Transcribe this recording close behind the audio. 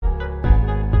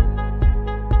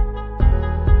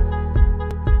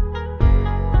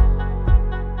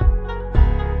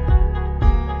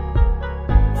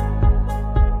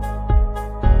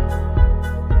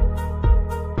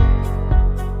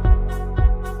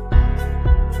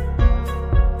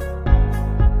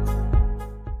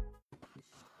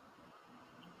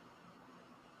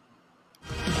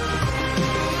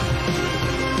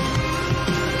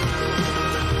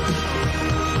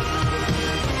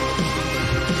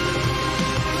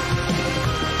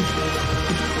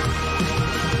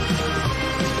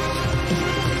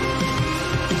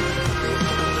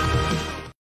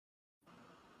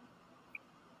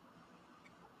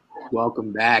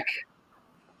Welcome back.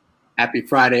 Happy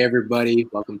Friday, everybody.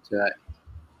 Welcome to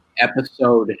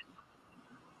episode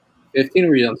 15. Or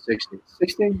are you on 16?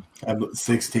 16?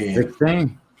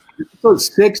 16. Episode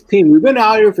 16. We've been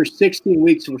out here for 16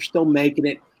 weeks, and we're still making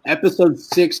it. Episode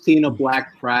 16 of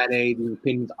Black Friday. The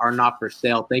opinions are not for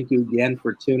sale. Thank you again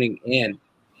for tuning in.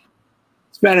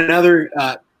 It's been another,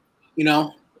 I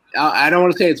don't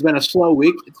want to say it's been a slow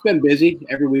week. It's been busy.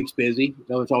 Every week's busy.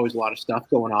 There's always a lot of stuff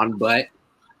going on, but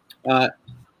I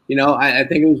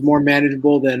think it was more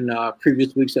manageable than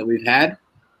previous weeks that we've had.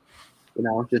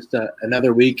 Just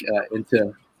another week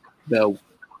into the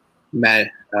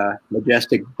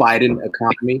majestic Biden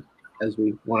economy, as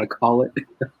we want to call it.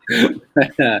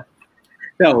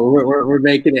 No, we're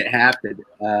making it happen,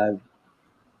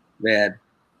 man.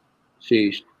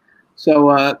 Sheesh.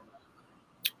 So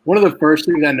one of the first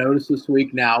things I noticed this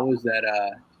week now is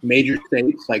that major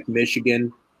states like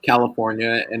Michigan,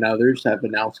 California, and others have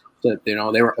announced that they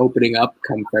were opening up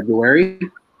come February,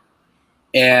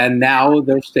 and now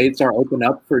those states are open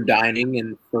up for dining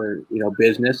and for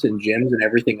business and gyms and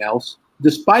everything else,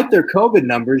 despite their COVID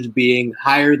numbers being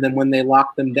higher than when they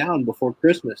locked them down before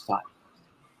Christmas time.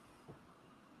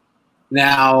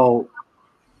 Now,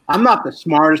 I'm not the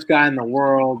smartest guy in the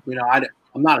world,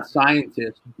 I'm not a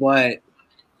scientist, but it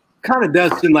kind of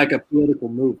does seem like a political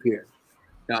move here.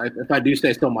 If I do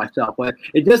say so myself, but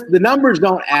the numbers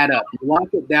don't add up. You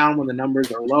lock it down when the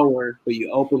numbers are lower, but you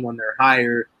open when they're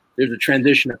higher. There's a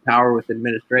transition of power with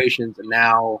administrations, and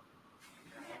now,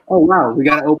 oh wow, we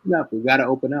got to open up. We've got to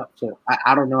open up. So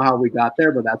I don't know how we got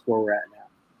there, but that's where we're at now.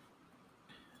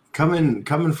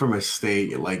 Coming from a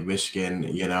state like Michigan,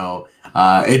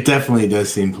 it definitely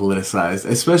does seem politicized,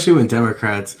 especially when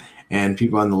Democrats and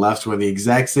people on the left were the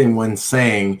exact same ones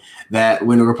saying that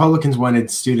when the Republicans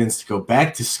wanted students to go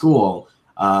back to school,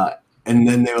 and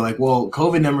then they were like, well,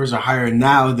 COVID numbers are higher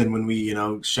now than when we,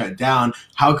 shut down.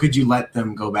 How could you let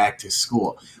them go back to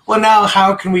school? Well, now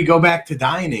how can we go back to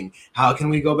dining? How can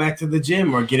we go back to the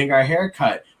gym or getting our hair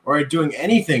cut or doing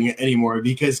anything anymore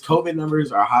because COVID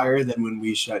numbers are higher than when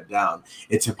we shut down?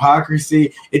 It's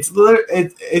hypocrisy.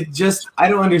 It just, I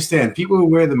don't understand. People who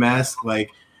wear the mask,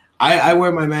 I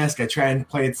wear my mask. I try and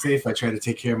play it safe. I try to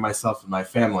take care of myself and my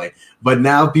family. But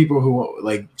now people who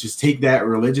just take that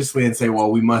religiously and say,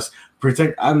 well, we must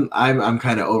protect. I'm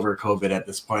kind of over COVID at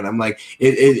this point. I'm like,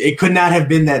 it could not have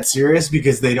been that serious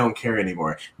because they don't care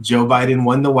anymore. Joe Biden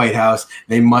won the White House.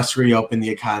 They must reopen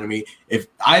the economy. If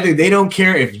either they don't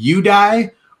care if you die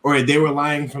or they were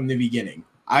lying from the beginning,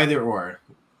 either or.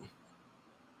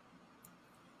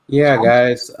 Yeah,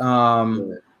 guys.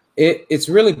 It's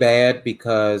really bad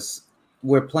because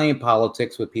we're playing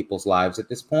politics with people's lives at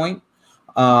this point.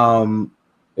 When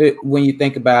you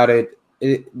think about it,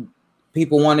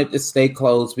 people wanted to stay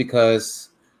closed because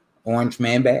Orange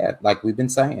Man bad, like we've been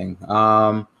saying.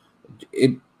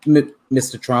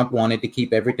 Mr. Trump wanted to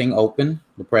keep everything open.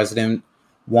 The president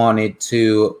wanted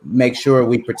to make sure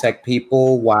we protect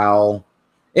people while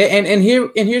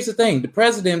here's the thing. The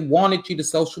president wanted you to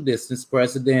social distance.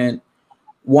 President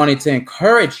wanted to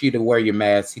encourage you to wear your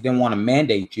mask. He didn't want to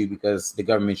mandate you because the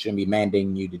government shouldn't be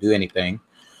mandating you to do anything.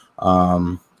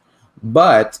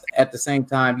 But at the same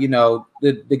time,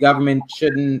 the government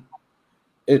shouldn't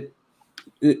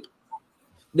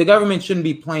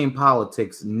be playing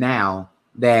politics now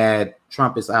that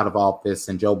Trump is out of office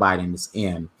and Joe Biden is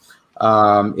in.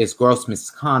 It's gross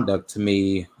misconduct to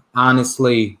me.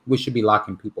 Honestly, we should be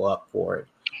locking people up for it.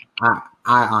 I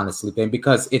honestly think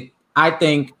because I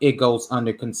think it goes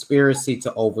under conspiracy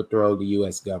to overthrow the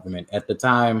U.S. government. At the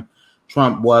time,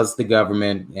 Trump was the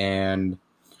government, and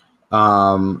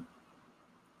I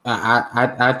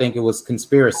think it was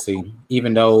conspiracy,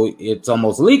 even though it's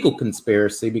almost legal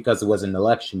conspiracy because it was an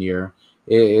election year.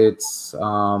 It's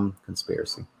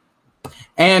conspiracy.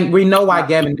 And we know why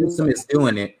Gavin Newsom is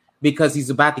doing it, because he's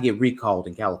about to get recalled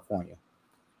in California.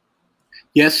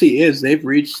 Yes, he is. They've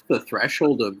reached the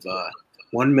threshold of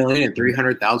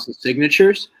 1,300,000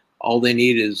 signatures. All they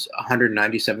need is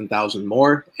 197,000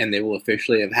 more, and they will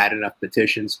officially have had enough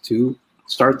petitions to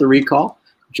start the recall,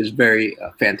 which is very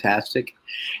fantastic.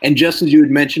 And just as you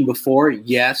had mentioned before,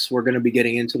 yes, we're going to be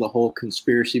getting into the whole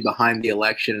conspiracy behind the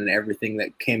election and everything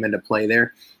that came into play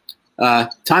there.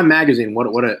 Time Magazine,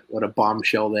 what a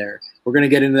bombshell there. We're going to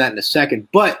get into that in a second.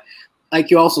 But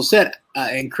like you also said,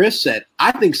 and Chris said,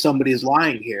 I think somebody is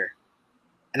lying here.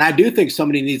 And I do think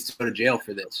somebody needs to go to jail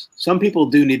for this. Some people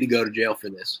do need to go to jail for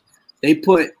this. They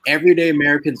put everyday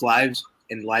Americans' lives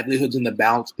and livelihoods in the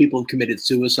balance. People have committed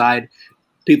suicide.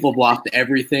 People have lost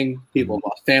everything. People have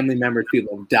lost family members.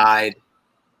 People have died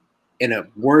in a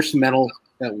worse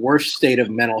state of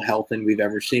mental health than we've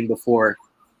ever seen before.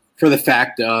 for the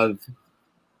fact of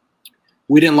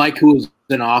we didn't like who was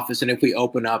in office, and if we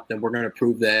open up, then we're going to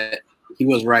prove that he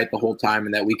was right the whole time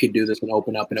and that we could do this and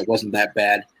open up and it wasn't that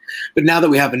bad. But now that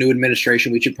we have a new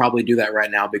administration, we should probably do that right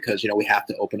now because, we have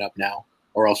to open up now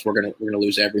or else we're going to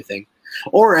lose everything.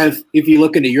 Or if you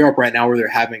look into Europe right now where they're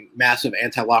having massive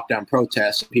anti-lockdown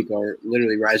protests, people are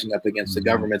literally rising up against the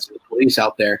governments and the police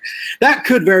out there. That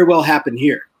could very well happen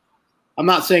here. I'm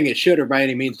not saying it should or by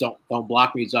any means don't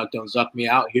block me, Zuck, don't zuck me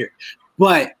out here.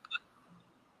 But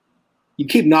you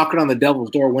keep knocking on the devil's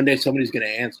door, one day somebody's going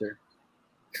to answer.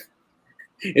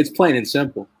 It's plain and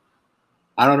simple.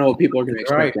 I don't know what people are going to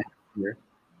expect to happen here.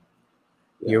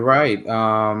 You're right.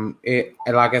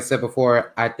 Like I said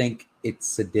before, I think it's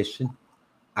sedition.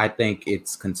 I think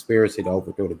it's conspiracy to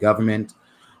overthrow the government.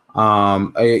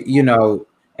 And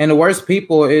the worst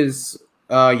people is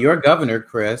your governor,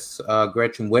 Chris,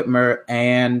 Gretchen Whitmer,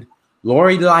 and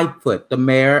Lori Lightfoot, the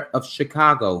mayor of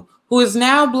Chicago, who is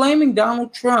now blaming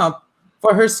Donald Trump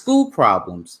for her school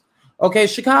problems. Okay,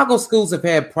 Chicago schools have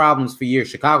had problems for years.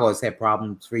 Chicago has had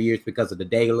problems for years because of the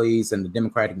dailies and the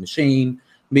Democratic machine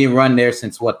being run there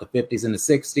since, the 50s and the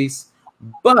 60s.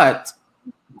 But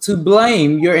to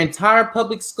blame your entire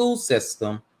public school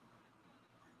system,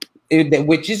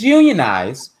 which is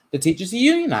unionized, the teachers are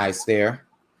unionized there,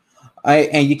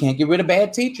 and you can't get rid of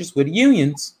bad teachers with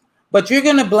unions, but you're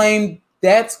going to blame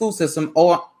that school system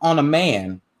on a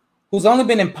man who's only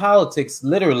been in politics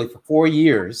literally for 4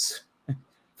 years.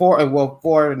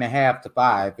 4.5 to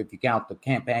 5 if you count the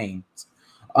campaigns.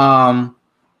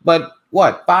 But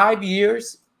 5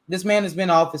 years? This man has been in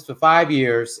office for 5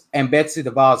 years, and Betsy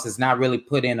DeVos has not really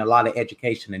put in a lot of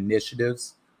education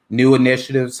initiatives, new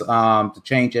initiatives to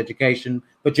change education.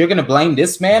 But you're going to blame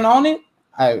this man on it?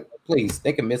 Please,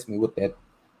 they can miss me with that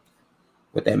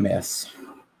mess.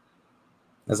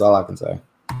 That's all I can say.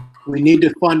 We need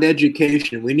to fund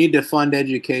education. We need to fund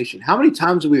education. How many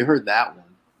times have we heard that one?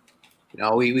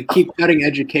 We keep cutting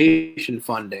education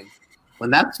funding when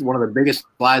that's one of the biggest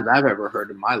lies I've ever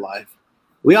heard in my life.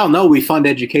 We all know we fund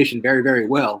education very, very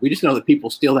well. We just know that people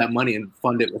steal that money and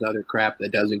fund it with other crap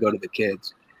that doesn't go to the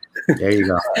kids. There you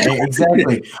go.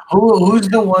 Exactly. Who's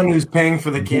the one who's paying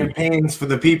for the campaigns for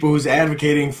the people who's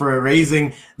advocating for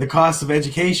raising the cost of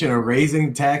education or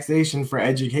raising taxation for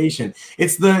education?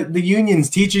 It's the unions,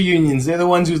 teacher unions. They're the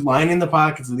ones who's lining the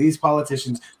pockets of these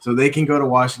politicians so they can go to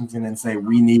Washington and say,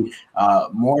 we need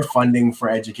more funding for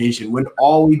education, when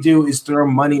all we do is throw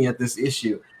money at this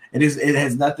issue. It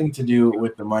has nothing to do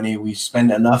with the money. We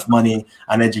spend enough money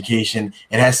on education.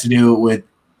 It has to do with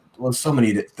so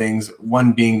many things,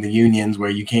 one being the unions, where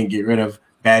you can't get rid of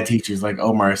bad teachers, like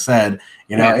Omar said.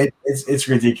 It's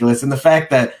ridiculous. And the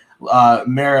fact that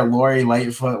Mayor Lori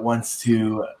Lightfoot wants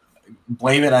to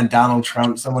blame it on Donald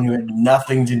Trump, someone who had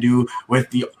nothing to do with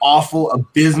the awful,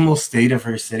 abysmal state of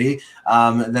her city,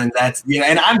 then that's,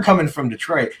 and I'm coming from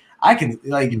Detroit. I can,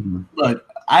 look,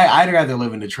 I'd rather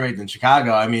live in Detroit than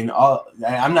Chicago. I mean,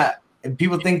 I'm not.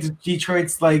 People think that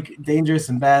Detroit's dangerous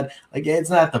and bad. It's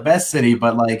not the best city,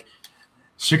 but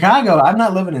Chicago, I'm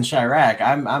not living in Chirac.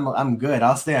 I'm good.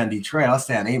 I'll stay on Detroit. I'll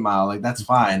stay on 8 Mile. That's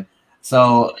fine.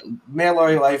 So Mayor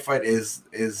Lori Lightfoot is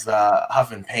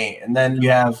huffing paint, and then you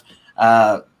have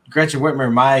Gretchen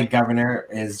Whitmer, my governor,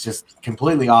 is just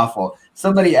completely awful.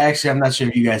 Somebody actually, I'm not sure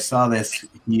if you guys saw this.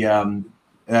 He an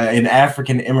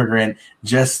African immigrant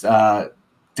just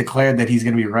declared that he's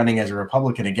going to be running as a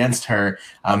Republican against her.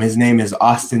 His name is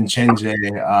Austin Chenge,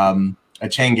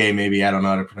 Achenge, maybe. I don't know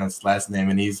how to pronounce his last name.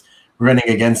 And he's running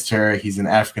against her. He's an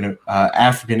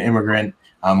African immigrant,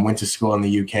 went to school in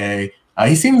the UK.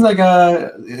 He seems like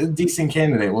a decent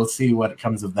candidate. We'll see what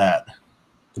comes of that.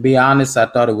 To be honest, I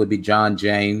thought it would be John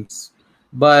James.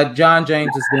 But John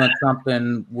James is doing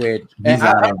something with –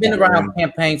 I've been around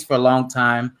campaigns for a long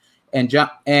time.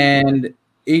 And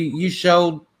you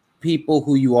showed – people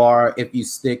who you are if you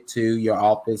stick to your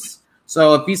office.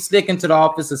 So if he's sticking to the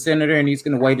office of senator and he's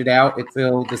going to wait it out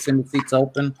until the Senate seat's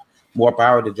open, more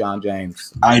power to John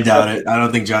James. I doubt it. I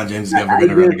don't think John James is ever going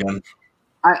to run again.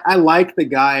 I like the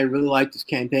guy. I really liked his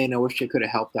campaign. I wish I could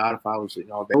have helped out if I was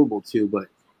available to, but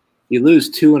you lose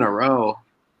 2 in a row.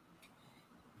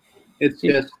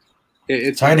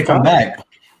 It's hard to come back.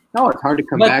 No, it's hard to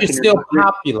come back. But you're still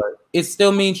popular. It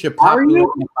still means you're popular.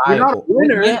 You're not a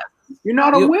winner. Yes. You're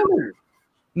not a winner.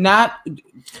 But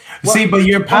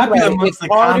you're popular amongst the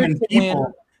common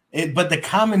people. But the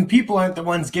common people aren't the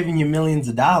ones giving you millions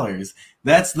of dollars.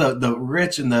 That's the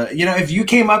rich and if you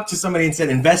came up to somebody and said,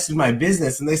 invest in my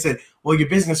business, and they said, well, your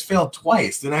business failed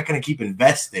twice, they're not going to keep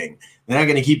investing. They're not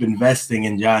going to keep investing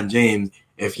in John James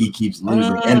if he keeps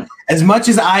losing. And as much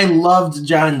as I loved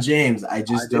John James, I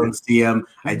don't see him.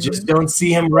 I just don't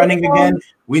see him running again.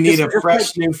 We need a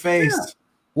fresh new face. Yeah.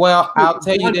 Well, I'll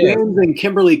tell you this. James and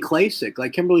Kimberly Klasick.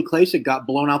 Like Kimberly Klasick got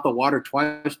blown out the water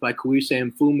twice by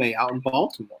Kawisa Mfume out in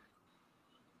Baltimore.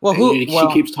 Well, she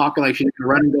keeps talking like she's going to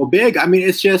run and go big. I mean,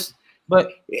 it's just.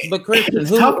 But Christian, it's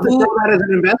tough to sell that as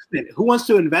an investment. Who wants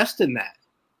to invest in that?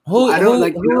 Who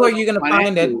are you going to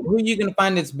find that? Who are you going to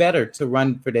find that's better to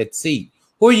run for that seat?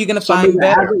 Who are you going to find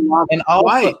better? And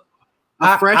also,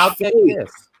 I'll tell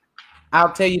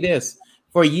you this.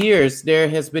 For years, there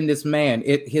has been this man.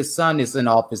 His son is in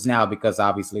office now because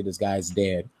obviously this guy's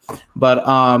dead. But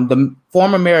the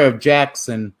former mayor of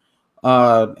Jackson,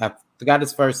 I forgot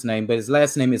his first name, but his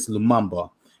last name is Lumumba.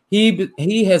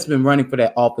 He has been running for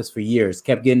that office for years,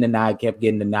 kept getting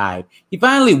denied. He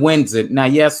finally wins it. Now,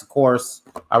 yes, of course,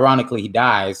 ironically, he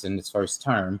dies in his first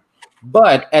term.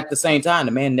 But at the same time,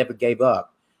 the man never gave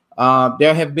up.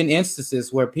 There have been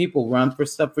instances where people run for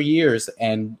stuff for years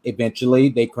and eventually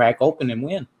they crack open and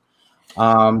win.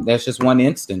 That's just one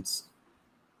instance.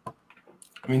 I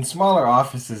mean, smaller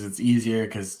offices, it's easier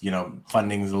because,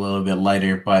 funding's a little bit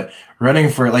lighter. But running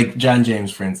for, like John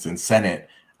James, for instance, Senate,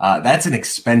 that's an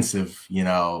expensive,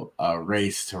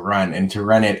 race to run, and to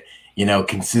run it,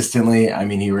 consistently. I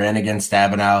mean, he ran against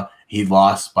Stabenow. He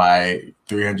lost by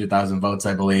 300,000 votes,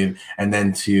 I believe. And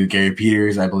then to Gary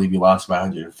Peters, I believe he lost by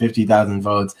 150,000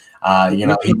 votes.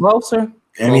 Closer.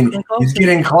 He's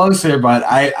getting closer, but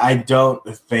I don't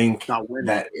think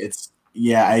that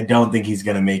I don't think he's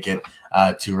going to make it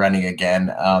to running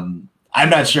again. I'm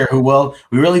not sure who will.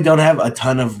 We really don't have a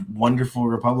ton of wonderful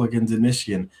Republicans in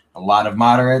Michigan. A lot of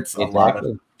moderates, a lot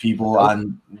of people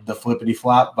on the flippity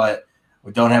flop, but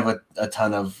we don't have a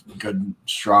ton of good,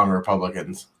 strong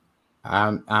Republicans.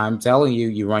 I'm telling you,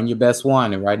 you run your best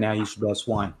one, and right now he's your best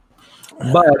one.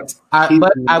 But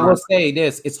I will say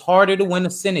this: it's harder to win a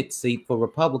Senate seat for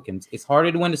Republicans. It's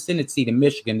harder to win a Senate seat in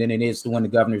Michigan than it is to win the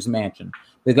governor's mansion.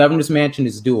 The governor's mansion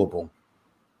is doable.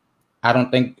 I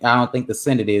don't think the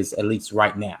Senate is, at least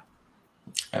right now.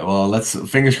 Well, let's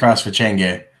fingers crossed for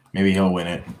Chenge. Maybe he'll win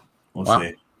it. We'll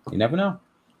see. You never know.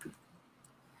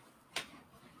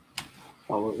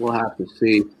 Well, we'll have to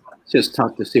see. It's just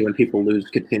tough to see when people lose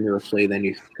continuously. Then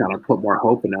you kind of put more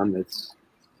hope in them. It's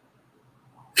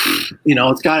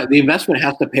the investment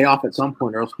has to pay off at some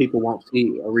point, or else people won't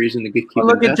see a reason to keep. Well,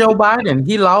 look at Joe Biden.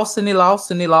 He lost and he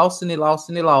lost and he lost and he lost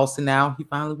and he lost, and now he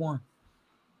finally won.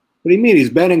 What do you mean? He's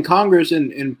been in Congress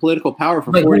and in political power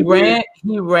for 40 years.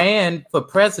 He ran for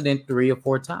president 3 or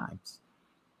 4 times.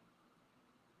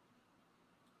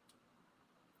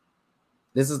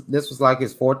 This was like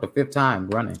his 4th or 5th time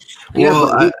running.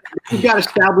 Well, he's got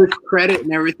established credit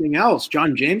and everything else.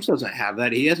 John James doesn't have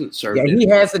that. He hasn't served. Yeah, he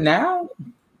has it now.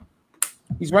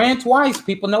 He's ran twice.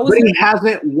 People know. But he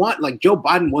hasn't won. Like Joe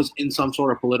Biden was in some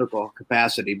sort of political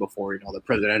capacity before, the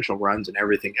presidential runs and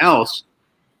everything else.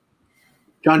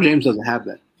 John James doesn't have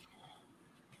that.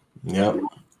 Yep.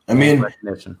 I mean,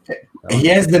 he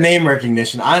has the name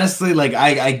recognition. Honestly, like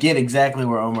I get exactly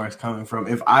where Omar is coming from.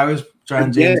 If I was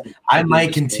John James, I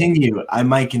might continue.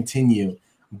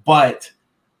 But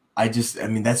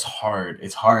that's hard.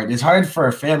 It's hard. It's hard for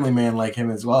a family man like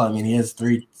him as well. I mean, he has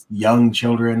 3 young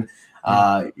children.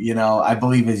 I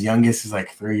believe his youngest is like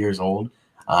 3 years old.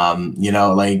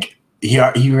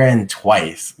 He ran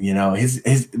twice.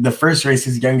 His the first race,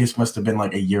 his youngest must have been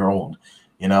like a year old.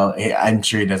 I'm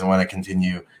sure he doesn't want to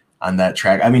continue on that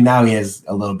track. I mean, now he has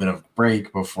a little bit of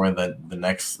break before the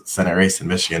next Senate race in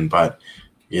Michigan, but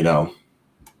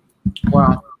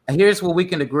Well, here's what we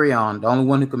can agree on. The only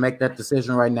one who can make that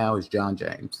decision right now is John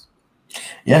James.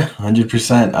 Yeah,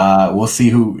 100%. We'll see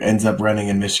who ends up running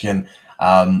in Michigan.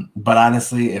 But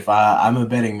honestly, if I'm a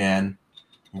betting man,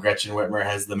 Gretchen Whitmer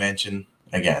has the mansion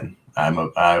again.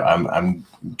 I'm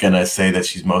gonna say that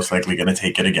she's most likely gonna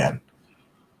take it again.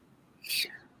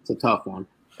 It's a tough one.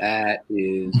 That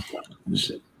is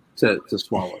to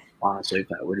swallow. Honestly, if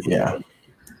that would be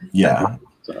yeah.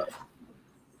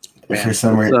 For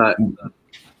some reason,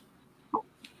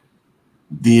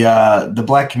 the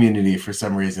black community for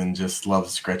some reason just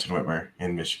loves Gretchen Whitmer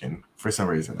in Michigan. For some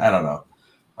reason, I don't know.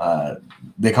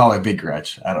 They call her Big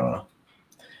Gretch. I don't know.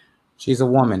 She's a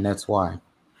woman. That's why.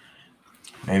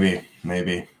 Maybe.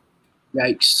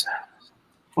 Yikes.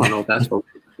 I don't know if that's what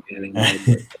we're getting.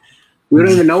 We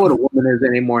don't even know what a woman is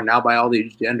anymore now by all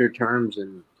these gender terms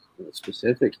and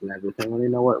specifics and everything. We don't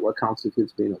even know what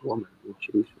constitutes being a woman.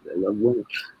 They love women.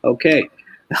 Okay.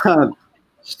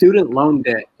 Student loan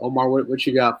debt. Omar, what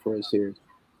you got for us here?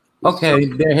 Okay,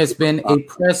 there has been a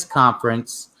press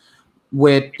conference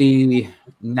with the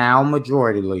now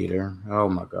majority leader. Oh,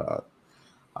 my God.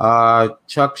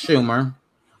 Chuck Schumer,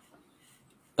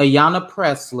 Ayanna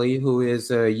Pressley, who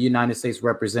is a United States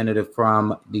representative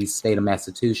from the state of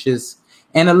Massachusetts,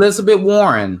 and Elizabeth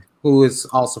Warren, who is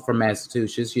also from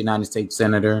Massachusetts, United States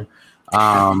senator.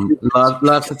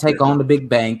 Loves to take on the big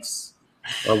banks,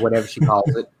 or whatever she calls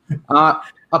it.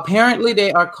 Apparently,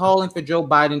 they are calling for Joe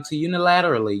Biden to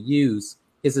unilaterally use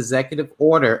his executive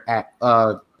order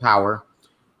power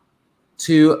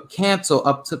to cancel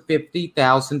up to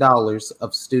 $50,000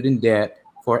 of student debt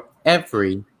for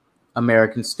every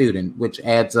American student, which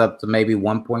adds up to maybe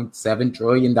 $1.7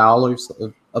 trillion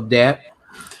of debt.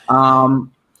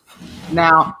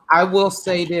 Now, I will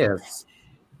say this.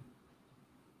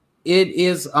 It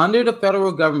is under the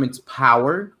federal government's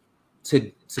power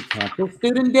to cancel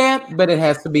student debt, but it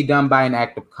has to be done by an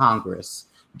act of Congress.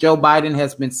 Joe Biden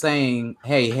has been saying,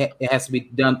 hey, it has to be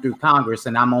done through Congress,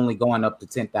 and I'm only going up to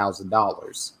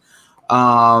 $10,000.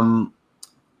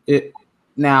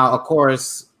 Now, of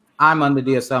course, I'm under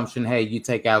the assumption, hey, you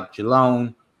take out your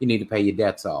loan, you need to pay your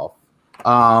debts off.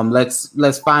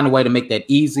 Let's find a way to make that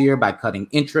easier by cutting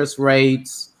interest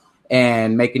rates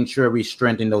and making sure we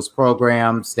strengthen those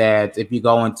programs that if you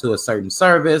go into a certain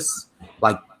service,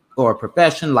 like, or a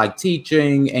profession like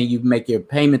teaching, and you make your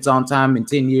payments on time in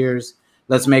 10 years,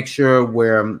 let's make sure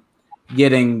we're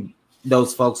getting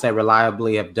those folks that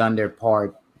reliably have done their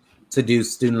part to do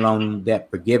student loan debt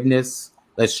forgiveness.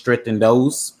 Let's strengthen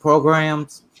those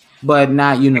programs, but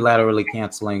not unilaterally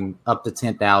canceling up to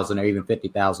 $10,000 or even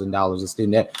 $50,000 of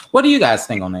student debt. What do you guys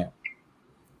think on that?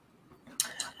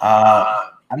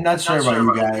 I'm not sure about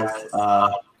you guys.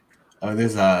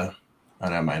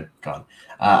 Never mind. Gone.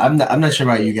 I'm not sure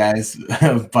about you guys,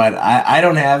 but I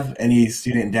don't have any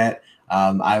student debt.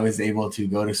 I was able to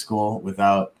go to school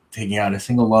without taking out a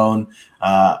single loan.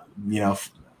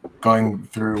 Going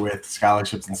through with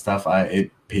scholarships and stuff,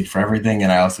 it paid for everything,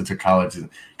 and I also took college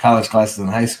classes in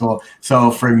high school. So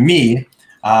for me,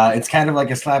 it's kind of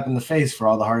like a slap in the face for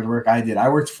all the hard work I did. I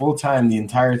worked full time the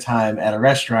entire time at a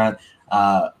restaurant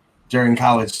during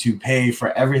college to pay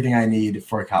for everything I need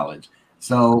for college.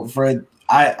 So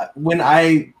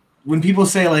when people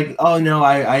say like, oh no,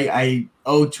 I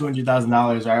owe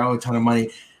 $200,000 or I owe a ton of money,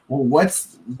 well,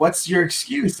 what's your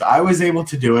excuse? I was able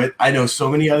to do it. I know so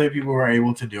many other people were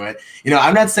able to do it.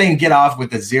 I'm not saying get off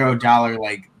with a $0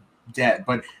 like debt,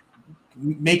 but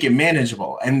make it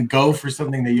manageable and go for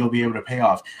something that you'll be able to pay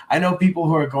off. I know people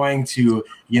who are going to,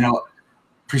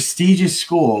 prestigious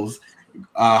schools,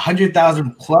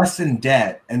 100,000 plus in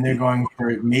debt, and they're going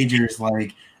for majors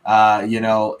like,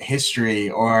 history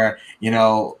or,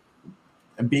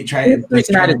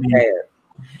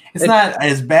 It's not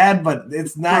as bad, but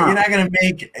it's not. You're not gonna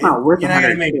make. You're not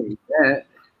gonna make.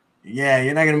 Yeah,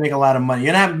 you're not gonna make a lot of money.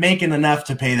 You're not making enough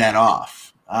to pay that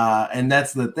off, and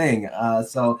that's the thing.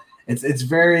 So it's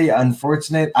very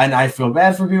unfortunate, and I feel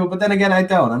bad for people. But then again, I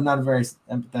don't. I'm not a very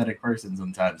empathetic person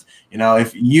sometimes.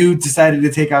 If you decided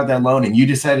to take out that loan and you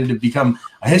decided to become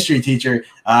a history teacher,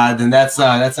 then that's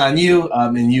on you,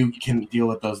 and you can deal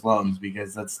with those loans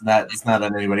because it's not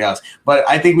on anybody else. But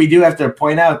I think we do have to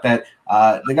point out that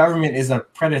the government is a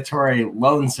predatory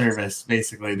loan service.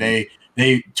 Basically,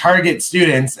 they target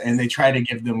students and they try to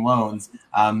give them loans.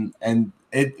 And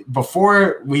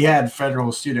before we had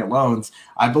federal student loans,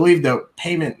 I believe the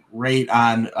payment rate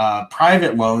on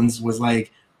private loans was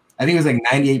like, I think it was like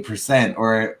 98%,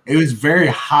 or it was very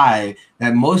high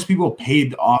that most people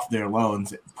paid off their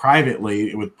loans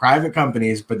privately with private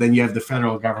companies. But then you have the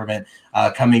federal government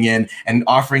coming in and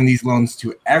offering these loans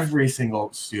to every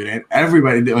single student,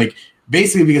 everybody, like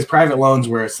basically because private loans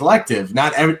were selective.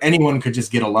 Not anyone could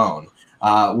just get a loan.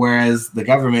 Whereas the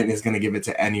government is going to give it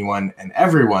to anyone and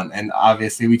everyone. And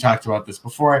obviously, we talked about this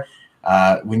before.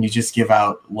 When you just give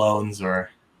out loans or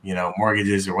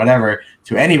mortgages or whatever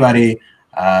to anybody,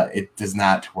 it does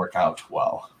not work out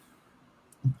well.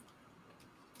 What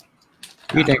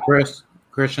do you think,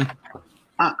 Christian?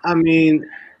 I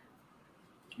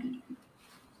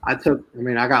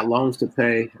got loans to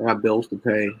pay. I got bills to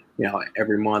pay.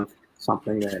 Every month.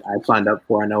 Something that I signed up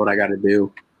for. I know what I got to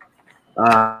do.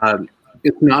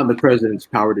 It's not in the president's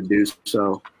power to do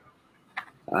so.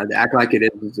 To act like it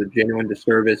is a genuine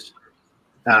disservice.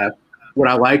 Would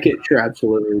I like it? Sure,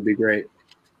 absolutely, it would be great.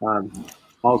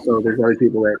 Also, there's other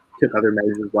people that took other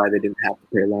measures why they didn't have to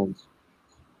pay loans.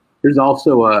 There's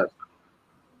also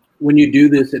when you do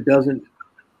this, it doesn't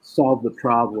solve the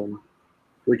problem,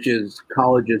 which is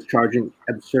colleges charging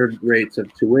absurd rates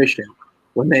of tuition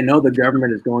when they know the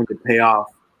government is going to pay off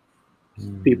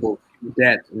people's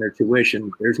debt and their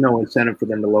tuition. There's no incentive for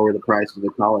them to lower the price of the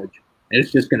college. And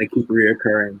it's just going to keep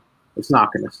reoccurring. It's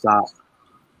not going to stop.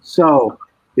 So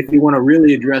if you want to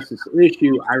really address this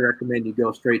issue, I recommend you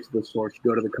go straight to the source,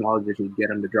 go to the colleges and get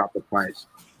them to drop the price.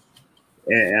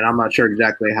 And I'm not sure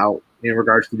exactly how in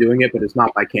regards to doing it, but it's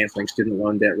not by canceling student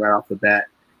loan debt right off the bat.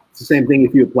 It's the same thing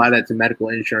if you apply that to medical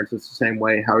insurance. It's the same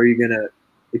way. How are you going to,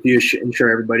 if you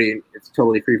insure everybody, it's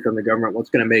totally free from the government, what's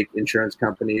going to make insurance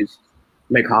companies,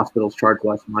 make hospitals charge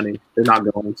less money? They're not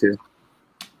going to.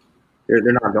 They're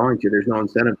not going to. There's no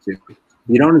incentive to. If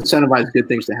you don't incentivize good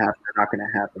things to happen, they're not going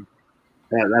to happen.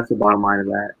 That's the bottom line of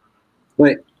that.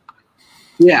 But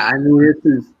yeah, I mean,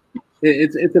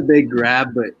 it's a big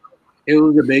grab, but it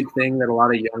was a big thing that a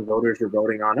lot of young voters were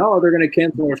voting on. Oh, they're going to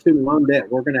cancel our student loan debt.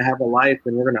 We're going to have a life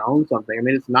and we're going to own something. I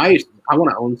mean, it's nice. I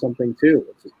want to own something too.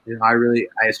 I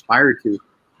aspire to.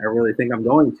 I really think I'm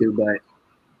going to, but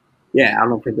yeah, I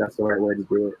don't think that's the right way to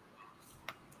do it.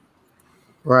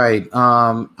 Right.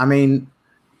 I mean,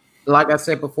 like I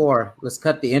said before, let's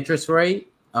cut the interest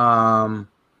rate.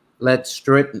 Let's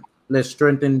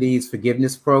strengthen these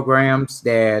forgiveness programs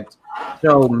that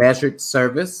show measured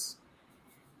service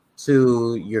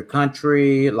to your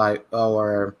country,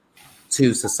 or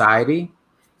to society,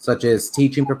 such as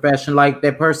teaching profession, like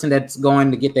that person that's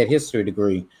going to get that history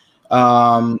degree.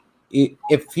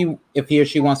 If he or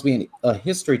she wants to be a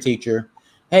history teacher,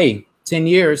 hey, 10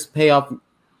 years, pay off,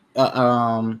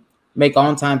 make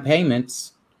on-time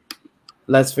payments.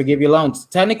 Let's forgive your loans.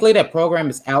 Technically, that program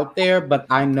is out there, but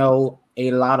I know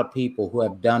a lot of people who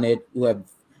have done it, who have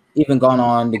even gone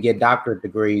on to get doctorate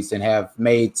degrees and have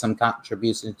made some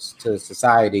contributions to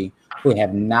society, who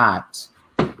have not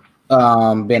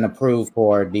been approved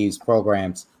for these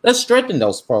programs. Let's strengthen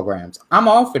those programs. I'm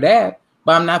all for that,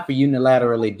 but I'm not for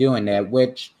unilaterally doing that,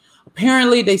 which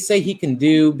apparently they say he can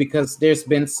do because there's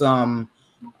been some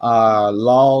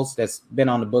laws that's been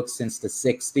on the books since the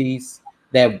 60s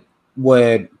that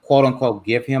would, quote unquote,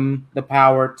 give him the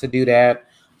power to do that.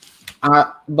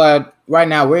 But right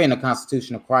now we're in a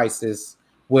constitutional crisis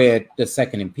with the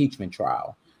second impeachment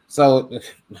trial. So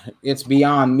it's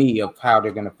beyond me of how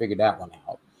they're going to figure that one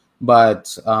out.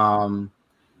 But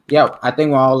yeah, I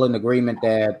think we're all in agreement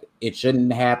that it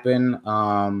shouldn't happen.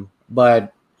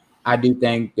 But I do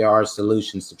think there are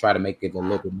solutions to try to make it a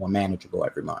little bit more manageable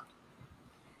every month.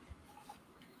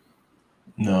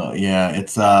 No, yeah,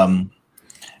 it's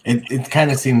it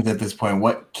kind of seems at this point,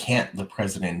 what can't the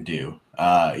president do?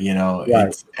 Right.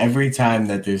 It's every time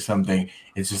that there's something,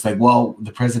 it's just like, well,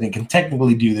 the president can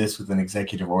technically do this with an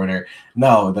executive order.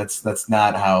 No, that's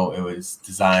not how it was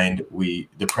designed. The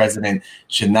president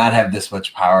should not have this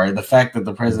much power. The fact that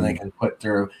the president can put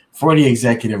through 40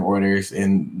 executive orders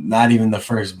in not even the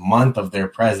first month of their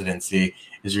presidency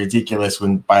is ridiculous.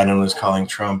 When Biden was calling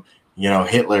Trump,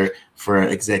 Hitler for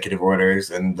executive orders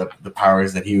and the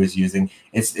powers that he was using,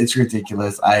 it's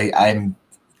ridiculous.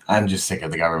 I'm just sick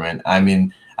of the government. I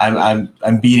mean,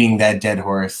 I'm beating that dead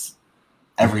horse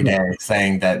every day,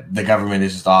 saying that the government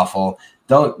is just awful.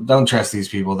 Don't trust these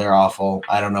people. They're awful.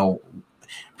 I don't know.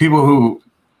 People who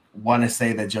want to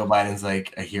say that Joe Biden's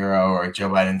like a hero or Joe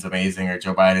Biden's amazing or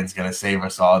Joe Biden's going to save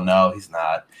us all. No, he's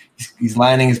not. He's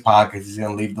lining his pockets. He's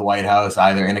going to leave the White House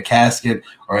either in a casket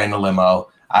or in a limo.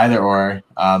 Either or.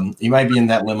 He might be in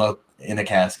that limo in a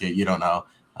casket. You don't know.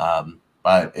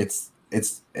 But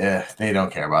they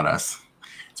don't care about us.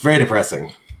 It's very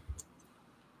depressing.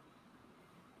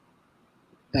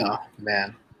 Oh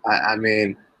man, I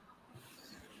mean,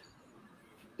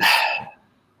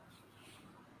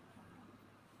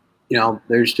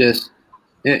 there's just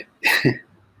it.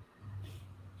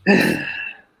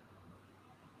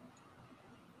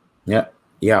 Yeah.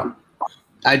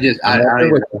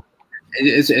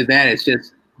 It's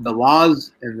just the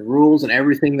laws and the rules and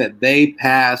everything that they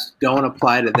pass don't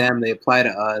apply to them. They apply to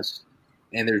us.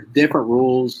 And there's different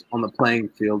rules on the playing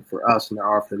field for us than there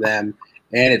are for them.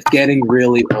 And it's getting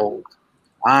really old.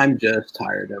 I'm just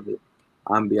tired of it.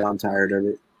 I'm beyond tired of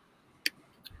it.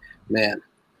 Man.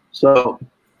 So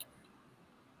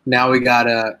now we got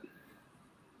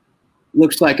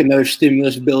looks like another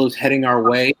stimulus bill is heading our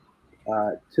way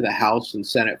to the House and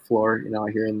Senate floor,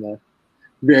 here in the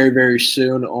very, very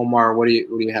soon. Omar, what do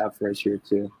you have for us here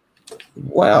too?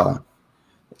 Well,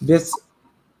 this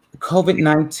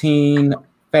COVID-19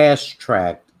 fast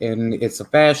track, and it's a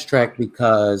fast track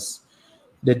because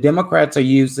the Democrats are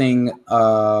using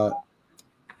a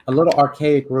little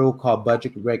archaic rule called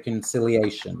budget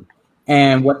reconciliation.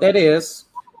 And what that is,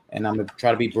 and I'm going to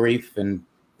try to be brief and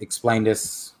explain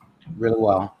this really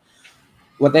well.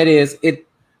 What that is,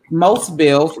 most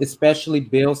bills, especially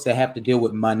bills that have to deal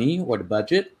with money or the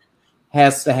budget,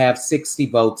 has to have 60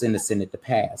 votes in the Senate to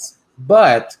pass.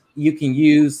 But you can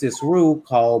use this rule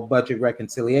called budget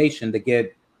reconciliation to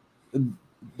get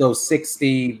those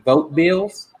 60 vote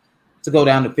bills to go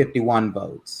down to 51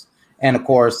 votes. And of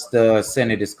course, the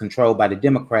Senate is controlled by the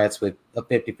Democrats with a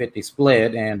 50-50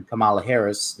 split, and Kamala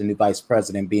Harris, the new vice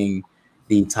president, being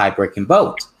the tie-breaking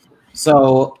vote.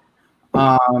 So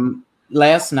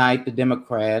last night, the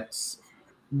Democrats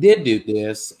did do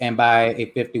this, and by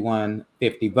a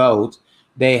 51-50 vote,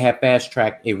 they have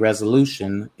fast-tracked a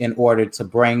resolution in order to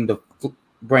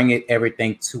bring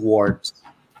everything towards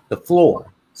the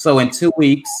floor. So in 2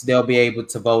 weeks, they'll be able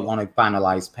to vote on a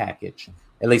finalized package.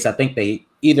 At least I think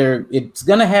it's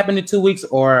going to happen in 2 weeks,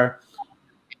 or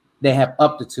they have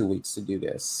up to 2 weeks to do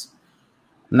this.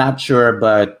 Not sure,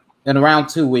 but in around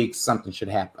 2 weeks, something should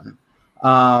happen.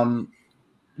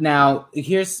 Now,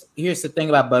 here's the thing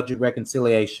about budget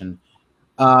reconciliation.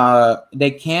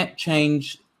 They can't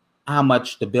change how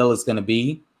much the bill is going to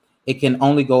be. It can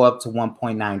only go up to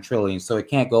 1.9 trillion. So it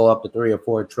can't go up to 3 or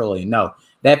 4 trillion. No,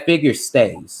 that figure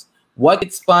stays. What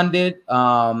gets funded,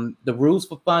 the rules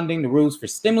for funding, the rules for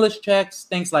stimulus checks,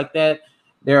 things like that.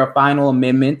 There are final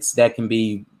amendments that can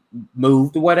be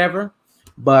moved or whatever.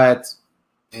 But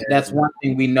that's one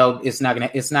thing we know. It's not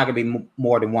gonna be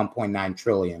more than 1.9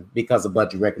 trillion because of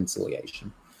budget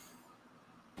reconciliation.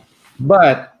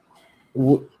 But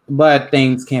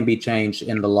things can be changed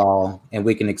in the law, and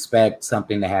we can expect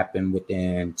something to happen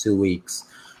within 2 weeks.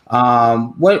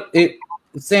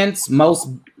 Since most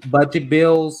budget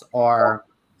bills are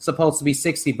supposed to be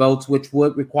 60 votes, which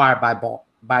would require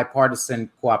bipartisan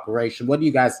cooperation, what do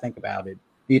you guys think about it?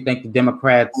 Do you think the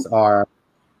Democrats are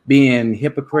being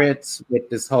hypocrites with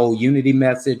this whole unity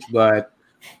message, but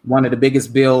one of the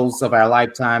biggest bills of our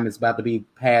lifetime is about to be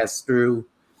passed through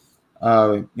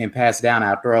and passed down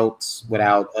our throats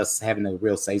without us having a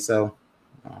real say so?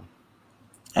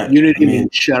 Unity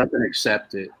means shut up and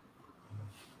accept it.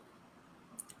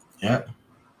 Yeah,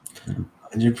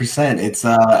 100%. It's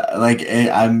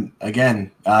I'm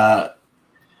again,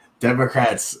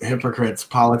 Democrats, hypocrites,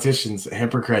 politicians,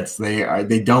 hypocrites.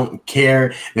 They don't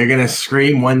care. They're gonna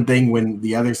scream one thing when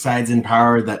the other side's in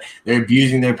power, that they're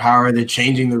abusing their power, they're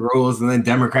changing the rules, and then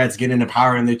Democrats get into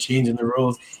power and they're changing the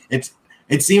rules.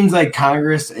 It seems like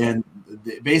Congress and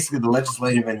basically the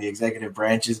legislative and the executive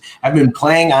branches have been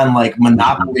playing on like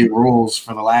monopoly rules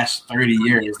for the last 30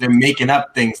 years. They're making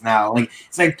up things now. Like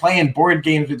it's like playing board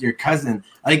games with your cousin.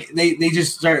 Like they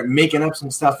just start making up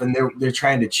some stuff and they're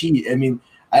trying to cheat. I mean,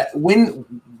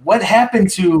 what happened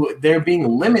to there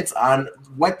being limits on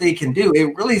what they can do?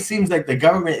 It really seems like the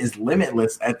government is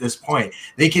limitless at this point.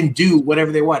 They can do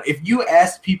whatever they want. If you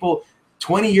asked people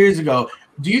 20 years ago,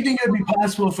 do you think it would be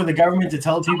possible for the government to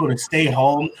tell people to stay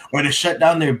home or to shut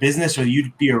down their business or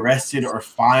you'd be arrested or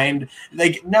fined?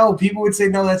 Like, no, people would say,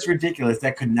 no, that's ridiculous.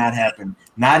 That could not happen.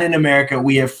 Not in America.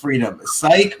 We have freedom.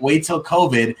 Psych, wait till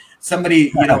COVID.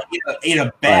 Somebody, ate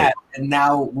a bat and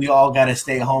now we all got to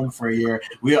stay home for a year.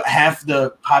 Half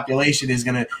the population is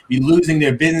going to be losing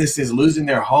their businesses, losing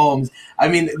their homes. I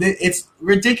mean, it's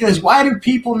ridiculous. Why do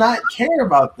people not care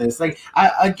about this? Like,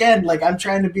 I'm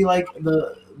trying to be like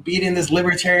beating this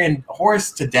libertarian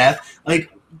horse to death.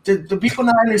 Like, do people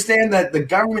not understand that the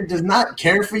government does not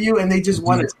care for you and they just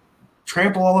want to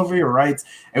trample all over your rights?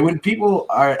 And when people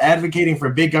are advocating for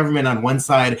big government on one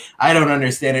side, I don't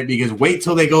understand it, because wait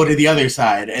till they go to the other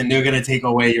side and they're going to take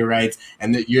away your rights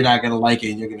and that you're not going to like it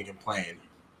and you're going to complain.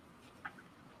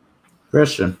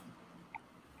 Christian.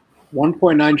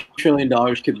 $1.9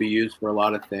 trillion could be used for a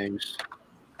lot of things.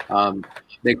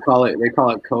 They call it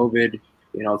COVID.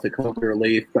 It's a COVID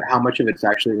relief, but how much of it's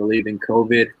actually relieving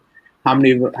COVID? How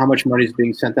much money is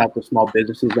being sent out to small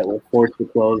businesses that were forced to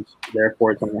close?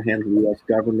 Therefore, it's on the hands of the U.S.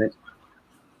 government.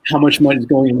 How much money is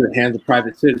going into the hands of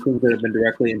private citizens that have been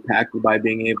directly impacted by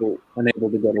being unable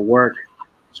to go to work,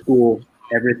 school,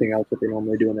 everything else that they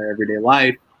normally do in their everyday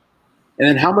life? And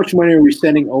then how much money are we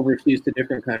sending overseas to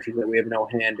different countries that we have no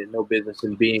hand in, no business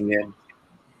in being in,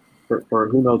 for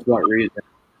who knows what reason?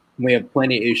 We have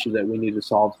plenty of issues that we need to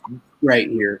solve right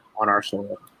here on our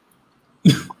soil.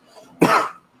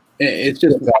 It's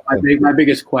just my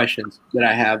biggest questions that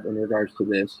I have in regards to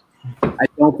this. I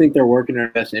don't think they're working in our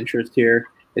best interest here.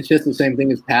 It's just the same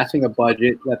thing as passing a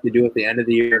budget that they do at the end of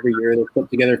the year. Every year they put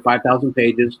together 5,000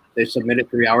 pages. They submit it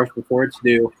 3 hours before it's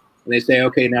due. And they say,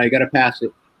 okay, now you got to pass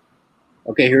it.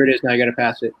 Okay, here it is. Now you got to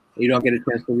pass it. You don't get a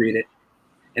chance to read it.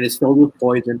 And it's filled with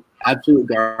poison, absolute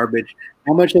garbage.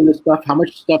 How much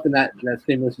stuff in that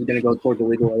stimulus is going to go towards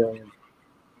illegal aliens,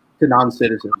 to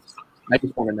non-citizens? I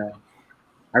just want to know.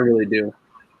 I really do.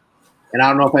 And I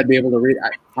don't know if I'd be able to read.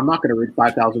 I'm not going to read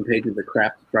 5,000 pages of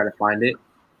crap to try to find it.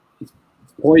 It's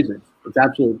poison. It's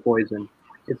absolute poison.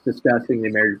 It's disgusting.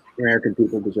 The American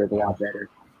people deserve a lot better.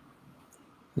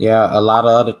 Yeah, a lot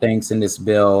of other things in this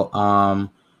bill.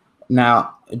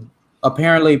 Now,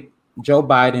 apparently, Joe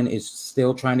Biden is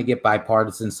still trying to get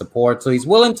bipartisan support, so he's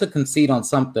willing to concede on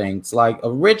some things. Like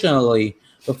originally,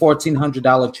 the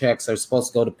 $1,400 checks are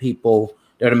supposed to go to people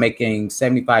that are making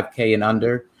 $75K and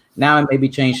under. Now it may be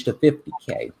changed to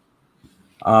 $50K,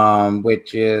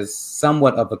 which is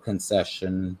somewhat of a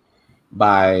concession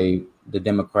by the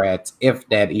Democrats, if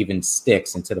that even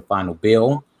sticks into the final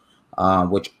bill,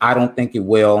 which I don't think it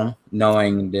will,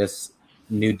 knowing this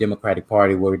new Democratic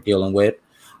Party we're dealing with.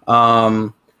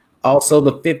 Also,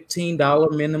 the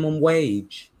 $15 minimum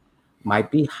wage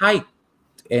might be hiked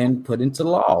and put into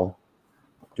law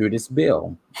through this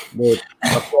bill. Which,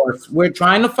 of course, we're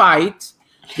trying to fight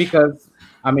because,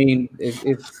 I mean, it's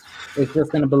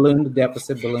just going to balloon the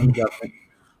deficit, balloon the government.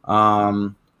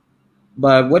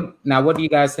 But what do you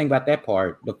guys think about that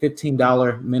part? The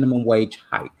 $15 minimum wage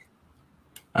hike?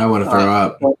 I want to throw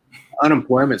up.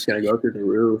 Unemployment's going to go through the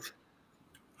roof.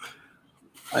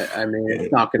 I mean,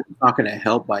 it's not going to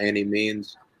help by any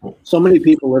means. So many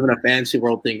people live in a fantasy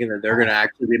world thinking that they're going to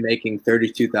actually be making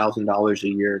 $32,000 a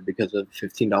year because of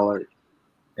 $15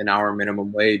 an hour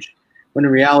minimum wage, when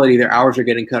in reality their hours are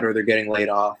getting cut or they're getting laid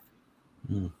off,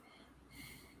 and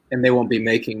they won't be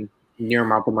making near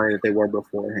amount of money that they were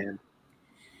beforehand.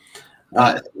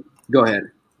 Go ahead.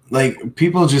 Like,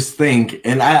 people just think,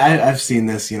 and I've seen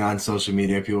this, on social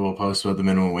media, people will post about the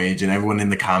minimum wage, and everyone in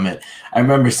the comment, I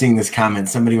remember seeing this comment,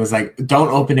 somebody was like, don't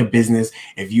open a business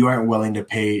if you aren't willing to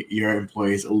pay your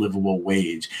employees a livable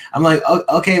wage. I'm like,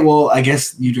 okay, well, I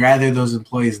guess you'd rather those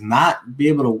employees not be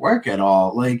able to work at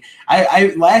all. Like,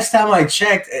 I last time I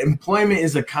checked, employment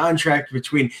is a contract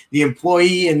between the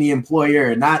employee and the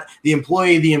employer, not the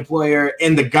employee, the employer,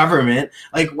 and the government.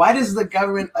 Like, why does the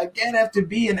government, again, have to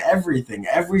be in everything,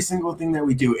 every single thing that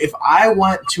we do? If I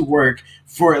want to work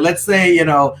for, let's say,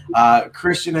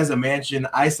 Christian has a mansion,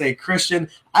 I say, Christian,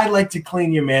 I'd like to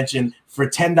clean your mansion for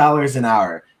 $10 an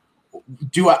hour.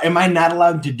 Am I not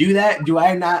allowed to do that? Do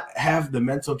I not have the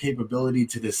mental capability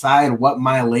to decide what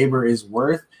my labor is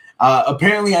worth?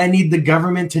 Apparently, I need the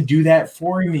government to do that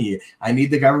for me. I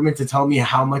need the government to tell me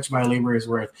how much my labor is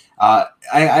worth.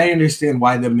 I understand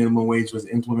why the minimum wage was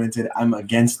implemented. I'm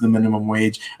against the minimum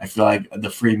wage. I feel like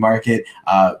the free market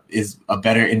is a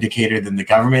better indicator than the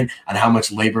government on how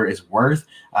much labor is worth.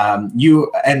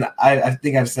 I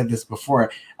think I've said this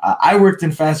before. I worked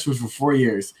in fast food for 4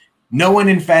 years. No one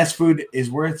in fast food is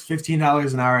worth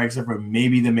 $15 an hour except for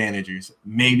maybe the managers,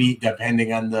 maybe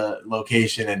depending on the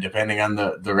location and depending on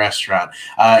the restaurant.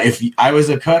 If I was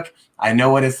a cook, I know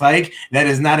what it's like. That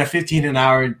is not a $15 an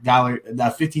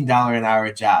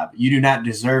hour job. You do not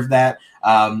deserve that.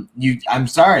 I'm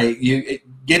sorry. You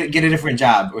get a different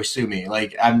job or sue me.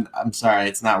 Like, I'm sorry.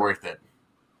 It's not worth it.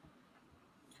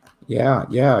 Yeah,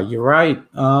 you're right.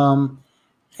 And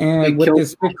with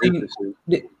this 15.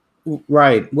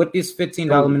 Right, with this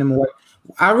 $15 minimum wage,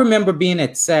 I remember being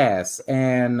at SAS,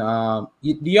 and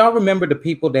do y'all remember the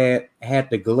people that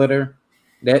had the glitter,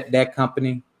 that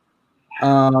company?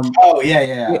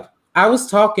 Yeah. I was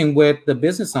talking with the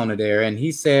business owner there, and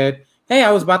he said, "Hey,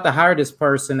 I was about to hire this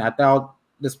person. I thought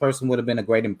this person would have been a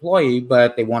great employee,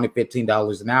 but they wanted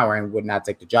 $15 an hour and would not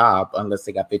take the job unless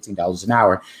they got $15 an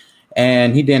hour."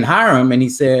 And he didn't hire him, and he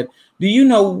said, "Do you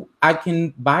know I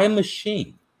can buy a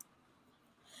machine?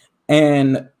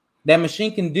 And that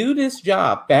machine can do this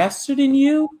job faster than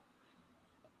you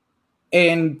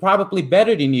and probably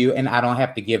better than you. And I don't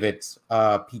have to give it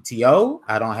PTO.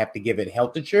 I don't have to give it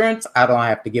health insurance. I don't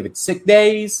have to give it sick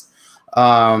days.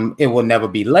 It will never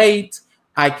be late.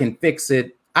 I can fix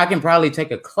it. I can probably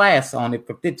take a class on it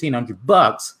for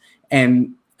 $1,500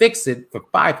 and fix it for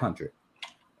 $500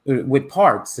 with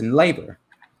parts and labor.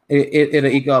 It'll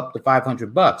equal up to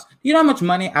 $500. You know how much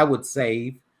money I would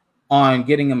save on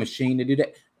getting a machine to do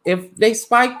that? If they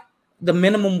spike the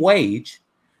minimum wage,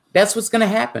 that's what's going to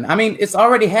happen. I mean, it's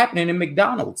already happening in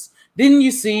McDonald's. Didn't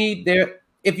you see there?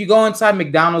 If you go inside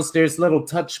McDonald's, there's little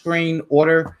touchscreen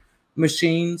order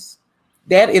machines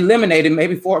that eliminated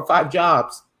maybe 4 or 5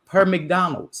 jobs per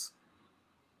McDonald's.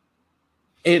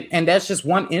 And that's just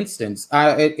one instance.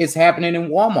 It's happening in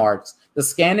Walmart's. The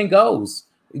scan and goes.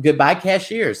 Goodbye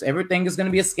cashiers. Everything is going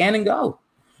to be a scan and go.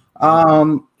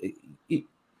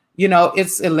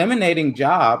 It's eliminating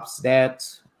jobs that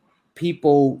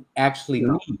people actually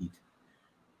need.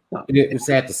 It's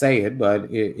sad to say it,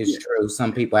 but it's true.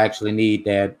 Some people actually need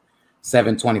that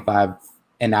 $7.25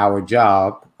 an hour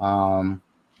job.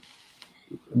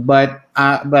 But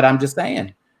I'm just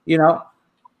saying,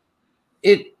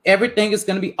 everything is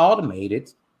going to be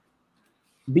automated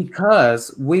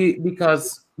because we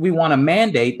want to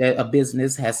mandate that a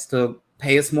business has to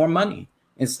pay us more money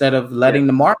instead of letting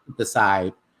the market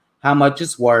decide how much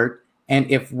it's worth and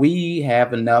if we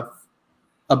have enough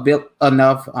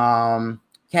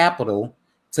capital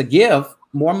to give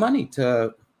more money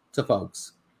to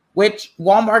folks, which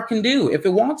Walmart can do if it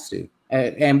wants to.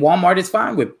 And Walmart is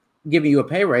fine with giving you a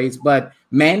pay raise, but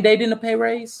mandating a pay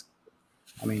raise,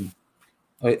 I mean,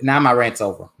 now my rant's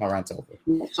over.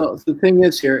 So the thing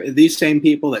is here, these same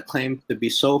people that claim to be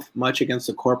so much against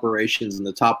the corporations and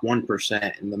the top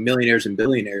 1% and the millionaires and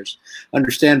billionaires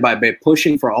understand by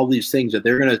pushing for all these things that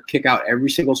they're going to kick out every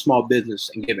single small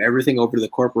business and give everything over to the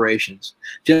corporations.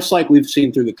 Just like we've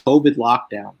seen through the COVID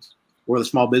lockdowns where the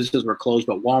small businesses were closed,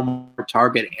 but Walmart,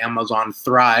 Target, Amazon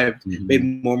thrived,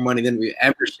 made more money than we've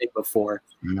ever seen before.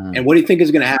 And what do you think is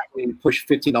going to happen when you push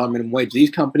 $15 minimum wage? These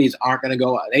companies aren't going to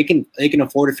go. They can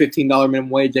afford a $15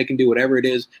 minimum wage. They can do whatever it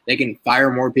is. They can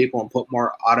fire more people and put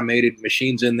more automated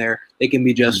machines in there. They can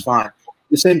be just fine.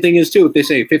 The same thing is too if they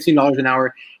say $15 an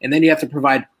hour, and then you have to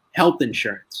provide health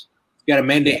insurance. You got to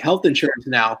mandate health insurance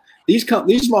now. These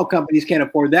small companies can't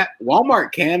afford that.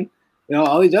 Walmart can. You know,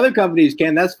 all these other companies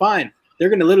can. That's fine. They're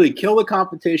going to literally kill the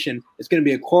competition. It's going to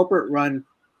be a corporate-run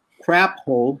crap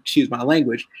hole, excuse my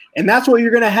language, and that's what you're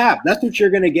going to have. That's what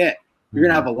you're going to get. You're going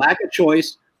to have a lack of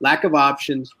choice, lack of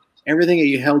options. Everything that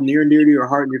you held near and dear to your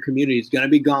heart and your community is going to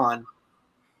be gone,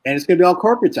 and it's going to be all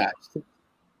corporatized.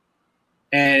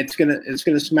 And it's going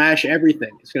to smash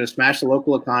everything. It's going to smash the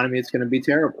local economy. It's going to be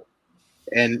terrible.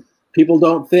 And people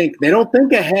don't think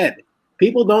ahead.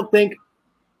 People don't think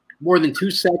more than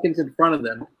 2 seconds in front of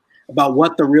them about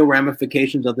what the real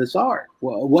ramifications of this are,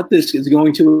 what this is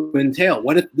going to entail,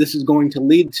 what this is going to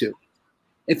lead to.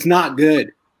 It's not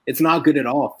good. It's not good at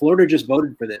all. Florida just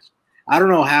voted for this. I don't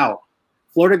know how.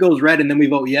 Florida goes red, and then we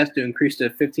vote yes to increase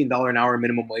the $15 an hour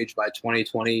minimum wage by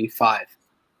 2025.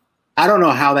 I don't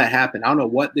know how that happened. I don't know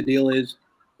what the deal is,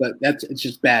 but it's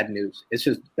just bad news. It's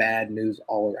just bad news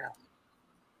all around.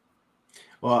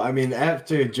 Well, I mean,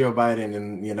 after Joe Biden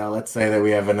and, you know, let's say that we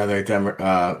have another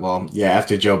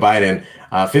after Joe Biden,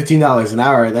 $15 an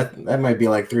hour, that might be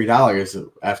like $3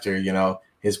 after, you know,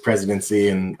 his presidency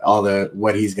and all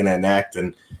what he's going to enact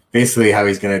and basically how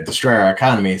he's going to destroy our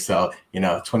economy. So, you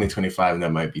know, 2025,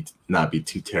 that might not be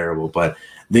too terrible. But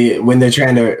when they're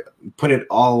trying to put it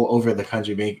all over the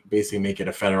country, basically make it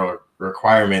a federal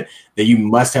requirement that you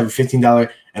must have a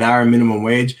 $15 an hour minimum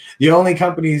wage, the only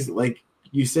companies, like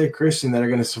you said, Christian, that are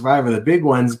going to survive are the big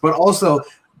ones, but also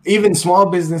even small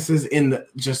businesses in the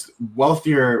just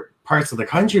wealthier parts of the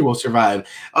country will survive.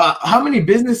 How many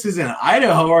businesses in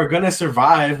Idaho are going to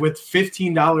survive with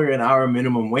 $15 an hour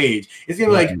minimum wage? It's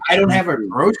going to be like, I don't have a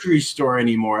grocery store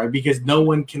anymore because no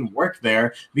one can work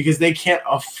there because they can't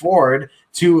afford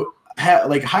to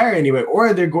hire anyway,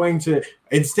 or they're going to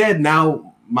instead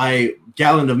now my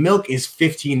gallon of milk is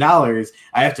 $15.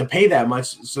 I have to pay that much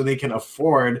so they can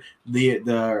afford the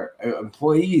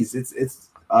employees.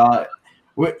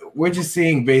 We're just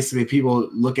seeing basically people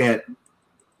look at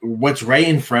what's right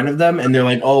in front of them and they're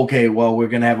like, oh, okay, well, we're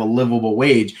going to have a livable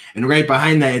wage. And right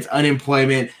behind that, it's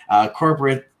unemployment,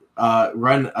 corporate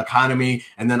run economy,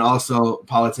 and then also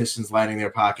politicians lining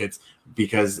their pockets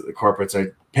because the corporates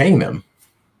are paying them.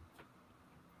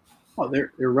 Oh,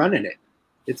 they're running it.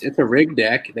 It's a rigged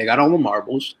deck. They got all the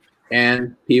marbles,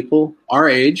 and people our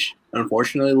age,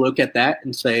 unfortunately, look at that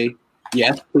and say,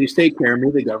 yes, please take care of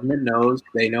me. The government knows.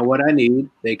 They know what I need.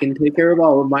 They can take care of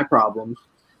all of my problems.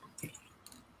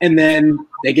 And then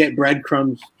they get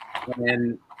breadcrumbs,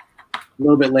 and a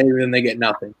little bit later, then they get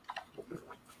nothing.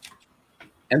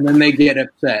 And then they get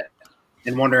upset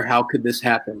and wonder, how could this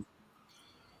happen?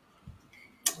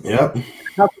 Yep.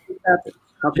 How could this happen?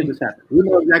 How could this happen? We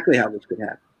know exactly how this could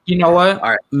happen. You know what?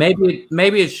 All right. Maybe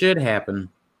it should happen.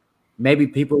 Maybe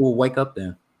people will wake up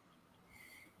then.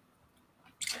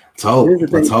 Let's hope.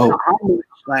 Let's hope.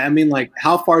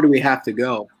 How far do we have to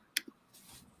go?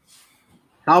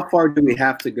 How far do we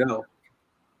have to go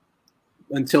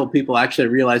until people actually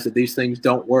realize that these things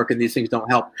don't work and these things don't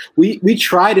help? We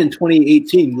tried in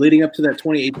 2018, leading up to that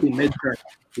 2018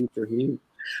 midterm.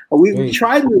 We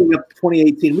tried leading up to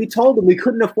 2018. We told them we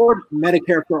couldn't afford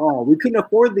Medicare for all. We couldn't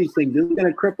afford these things. This is going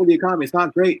to cripple the economy. It's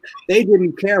not great. They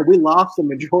didn't care. We lost the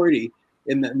majority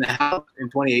in the House in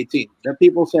 2018. The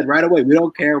people said right away, we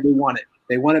don't care. We want it.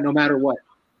 They want it no matter what.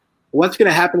 What's going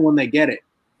to happen when they get it?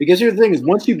 Because here's the thing: is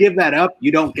once you give that up,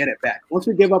 you don't get it back. Once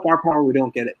we give up our power, we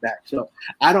don't get it back. So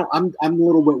I'm a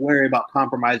little bit wary about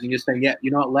compromising. Just saying, yeah, you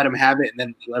know what, let them have it, and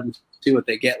then let them see what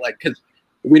they get. Because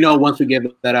we know once we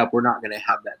give that up, we're not going to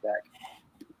have that back.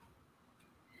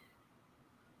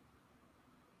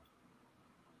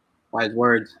 Wise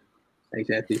words.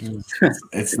 Exactly.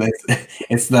 It's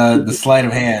the sleight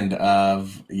of hand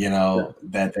of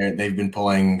that they've been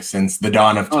pulling since the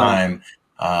dawn of time.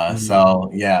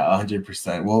 So yeah,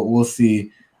 100%. We'll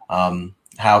see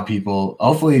how people.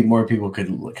 Hopefully, more people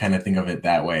could kind of think of it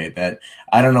that way. That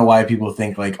I don't know why people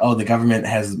think like, oh, the government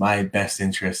has my best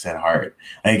interests at heart.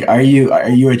 Like, are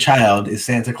you a child? Is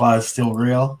Santa Claus still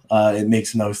real? It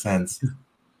makes no sense.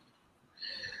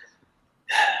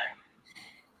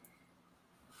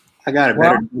 I got it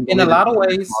better. In a lot of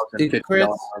ways,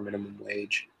 minimum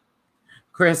wage.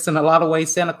 Chris, in a lot of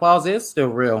ways, Santa Claus is still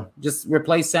real. Just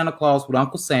replace Santa Claus with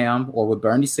Uncle Sam or with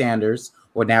Bernie Sanders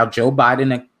or now Joe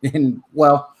Biden and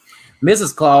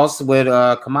Mrs. Claus with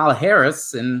Kamala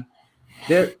Harris, and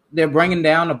they're bringing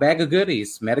down a bag of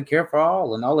goodies, Medicare for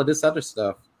all, and all of this other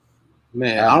stuff.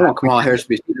 Man, I don't want Kamala Harris to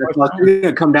be Santa Claus. You're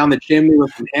gonna come down the chimney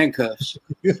with some handcuffs.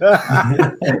 And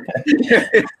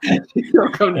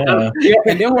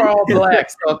then we're all black,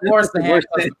 so of course the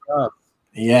handcuffs are up.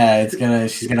 Yeah,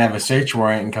 she's gonna have a search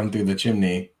warrant and come through the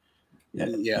chimney.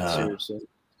 Yeah, seriously.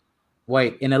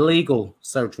 Wait, an illegal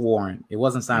search warrant. It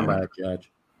wasn't signed by a judge.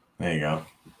 There you go.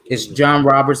 Is John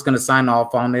Roberts going to sign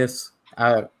off on this?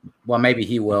 Well, maybe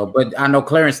he will, but I know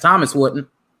Clarence Thomas wouldn't.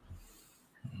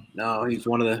 No, he's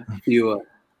one of the few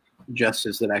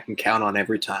justices that I can count on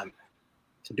every time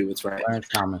to do what's right. Clarence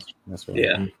Thomas. That's right.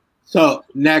 Yeah. So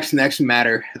next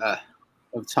matter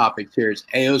of topics here is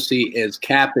AOC is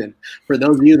capping. For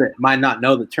those of you that might not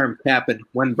know the term capping,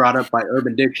 when brought up by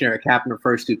Urban Dictionary, capping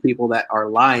refers to people that are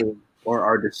lying or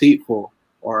are deceitful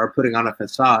or are putting on a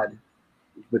facade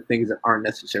with things that aren't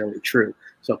necessarily true.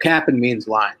 So capping means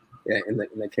lying in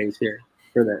the case here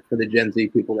for the Gen Z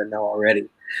people that know already.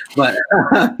 But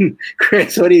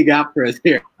Chris, what do you got for us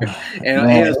here?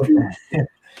 And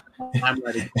I'm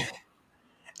ready.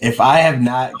 If I have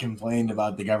not complained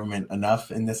about the government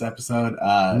enough in this episode,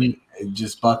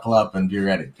 just buckle up and be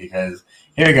ready, because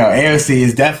here we go. AOC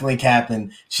is definitely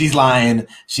capping. She's lying.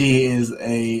 She is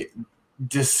a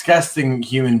disgusting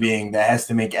human being that has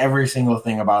to make every single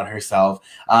thing about herself.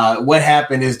 What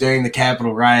happened is during the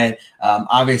Capitol riot,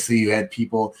 obviously you had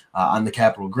people on the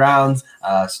Capitol grounds,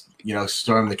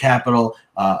 storm the Capitol.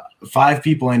 5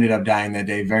 people ended up dying that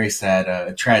day. Very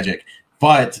sad, tragic.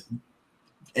 But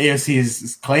AOC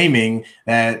is claiming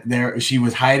that she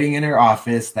was hiding in her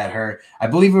office, that I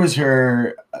believe it was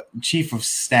her chief of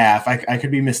staff. I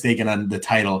could be mistaken on the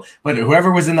title, but whoever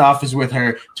was in the office with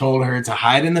her told her to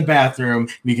hide in the bathroom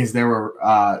because there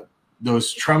were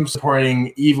those Trump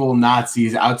supporting evil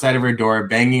Nazis outside of her door,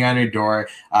 banging on her door,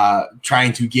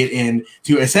 trying to get in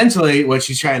to essentially what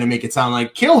she's trying to make it sound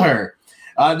like, kill her.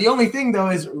 The only thing, though,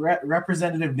 is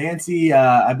Representative Nancy,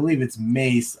 I believe it's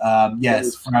Mace,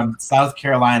 yes, from South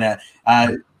Carolina,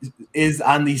 is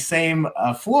on the same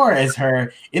floor as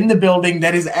her in the building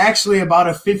that is actually about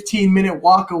a 15-minute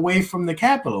walk away from the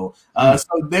Capitol.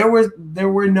 So there was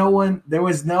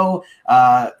no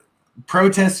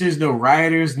protesters, no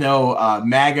rioters, no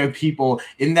MAGA people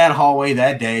in that hallway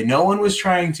that day. No one was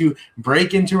trying to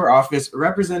break into her office.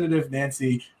 Representative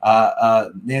Nancy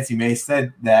Mace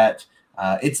said that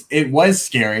it was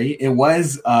scary. It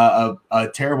was a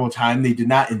terrible time. They did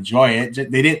not enjoy it.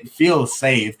 They didn't feel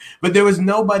safe. But there was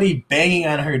nobody banging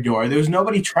on her door. There was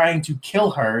nobody trying to kill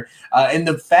her. And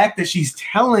the fact that she's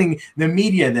telling the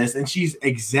media this and she's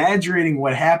exaggerating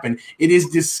what happened, it is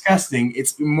disgusting.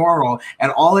 It's immoral.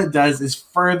 And all it does is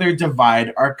further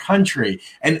divide our country.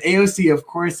 And AOC, of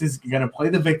course, is going to play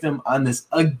the victim on this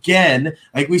again.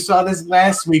 Like we saw this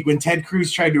last week when Ted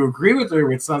Cruz tried to agree with her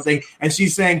with something, and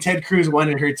she's saying Ted Cruz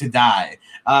wanted her to die.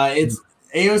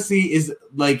 AOC is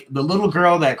like the little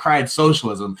girl that cried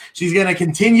socialism. She's gonna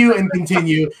continue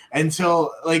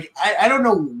until I don't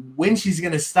know when she's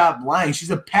gonna stop lying.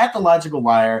 She's a pathological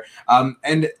liar.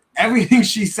 And everything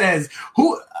she says,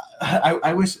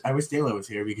 I wish Dayla was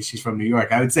here because she's from New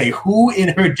York. I would say, who in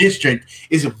her district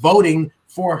is voting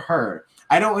for her?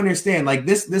 I don't understand. Like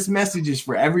this message is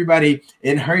for everybody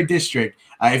in her district.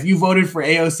 If you voted for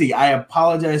AOC, I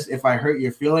apologize if I hurt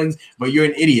your feelings, but you're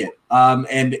an idiot.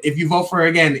 And if you vote for her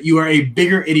again, you are a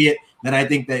bigger idiot than I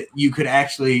think that you could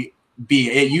actually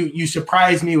be. You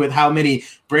surprise me with how many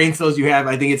brain cells you have.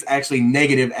 I think it's actually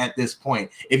negative at this point.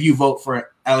 If you vote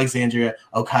for Alexandria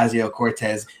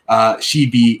Ocasio-Cortez, she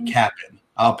be capping.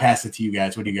 I'll pass it to you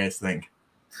guys. What do you guys think?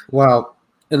 Well,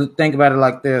 think about it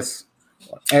like this.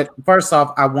 First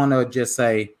off, I want to just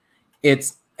say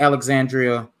it's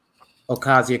Alexandria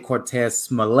Ocasio-Cortez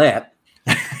Smollett,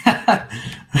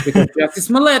 because Justice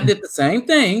Smollett did the same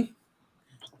thing.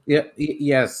 Yeah,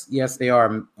 yes, they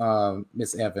are,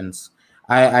 Miss Evans.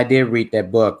 I did read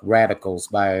that book, Radicals,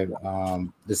 by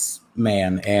this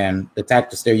man, and the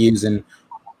tactics they're using,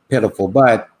 pitiful,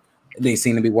 but they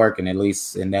seem to be working, at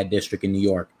least in that district in New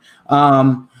York.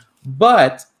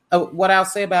 But what I'll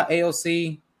say about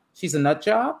AOC, she's a nut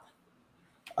job.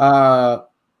 And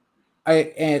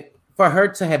for her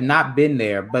to have not been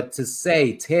there, but to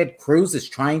say Ted Cruz is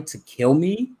trying to kill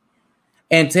me,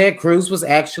 and Ted Cruz was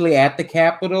actually at the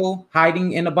Capitol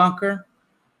hiding in a bunker,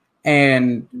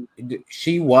 and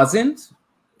she wasn't.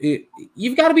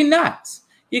 You've got to be nuts.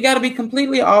 You got to be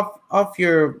completely off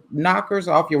your knockers,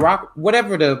 off your rock,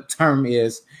 whatever the term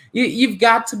is. You've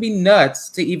got to be nuts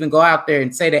to even go out there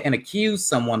and say that and accuse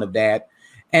someone of that.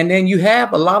 And then you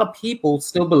have a lot of people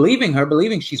still believing her,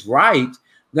 believing she's right,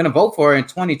 going to vote for her in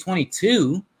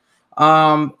 2022.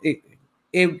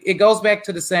 It goes back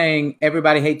to the saying,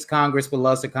 everybody hates Congress but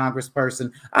loves a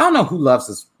congressperson. I don't know who loves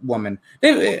this woman.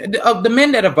 The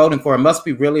men that are voting for her must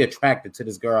be really attracted to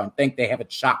this girl and think they have a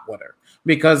shot with her,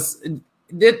 because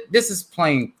this is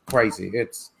plain crazy.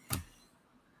 It's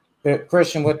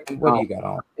Christian, what do you got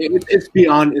on? It's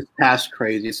past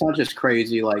crazy. It's not just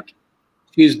crazy. Like,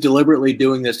 she's deliberately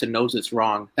doing this and knows it's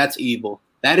wrong. That's evil.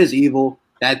 That is evil.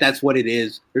 That's what it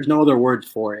is. There's no other words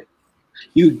for it.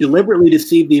 You deliberately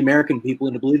deceive the American people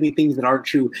into believing things that aren't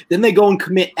true. Then they go and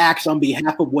commit acts on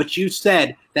behalf of what you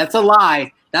said. That's a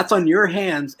lie. That's on your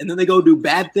hands. And then they go do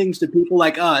bad things to people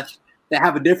like us that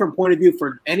have a different point of view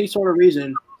for any sort of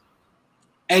reason.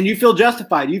 And you feel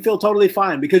justified. You feel totally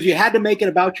fine because you had to make it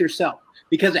about yourself,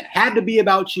 because it had to be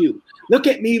about you. Look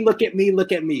at me, look at me,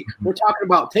 look at me. We're talking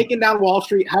about taking down Wall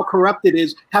Street, how corrupt it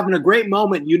is, having a great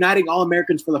moment, uniting all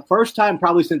Americans for the first time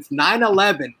probably since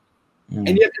 9/11.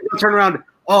 And you have to turn around,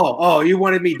 oh, you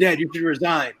wanted me dead. You should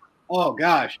resign. Oh,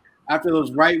 gosh, after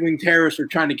those right-wing terrorists were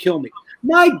trying to kill me.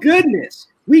 My goodness,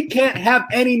 we can't have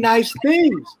any nice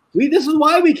things. This is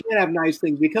why we can't have nice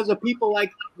things, because of people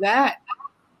like that.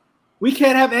 We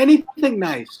can't have anything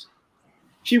nice.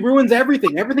 She ruins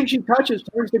everything. Everything she touches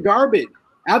turns to garbage.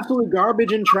 Absolute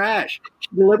garbage and trash.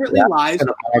 She deliberately lies.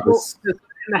 People in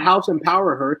the House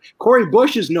empower her. Cori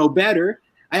Bush is no better.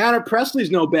 Ayanna Pressley's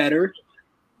no better.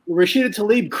 Rashida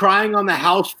Tlaib crying on the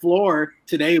House floor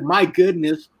today. My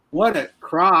goodness, what a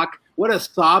crock. What a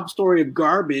sob story of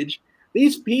garbage.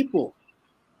 These people,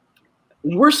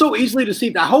 we're so easily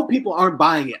deceived. I hope people aren't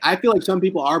buying it. I feel like some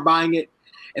people are buying it,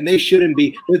 and they shouldn't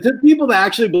be. But the people that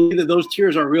actually believe that those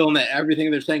tears are real and that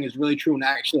everything they're saying is really true and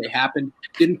actually happened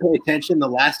didn't pay attention the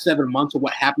last 7 months of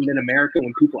what happened in America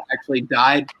when people actually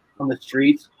died on the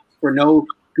streets for no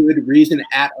good reason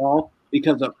at all,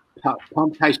 because of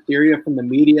pumped hysteria from the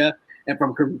media and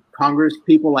from Congress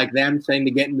people like them saying to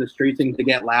get in the streets and to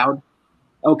get loud.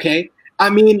 Okay.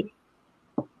 I mean,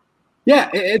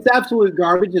 yeah, it's absolute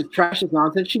garbage. It's trash. It's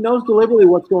nonsense. She knows deliberately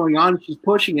what's going on. She's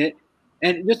pushing it.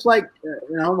 And just like,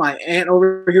 my aunt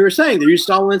over here was saying, they're using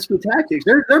Stalin-Linsky tactics.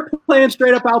 They're playing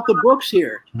straight up out the books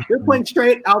here. They're playing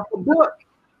straight out the book.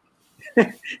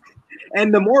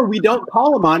 And the more we don't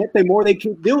call them on it, the more they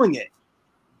keep doing it.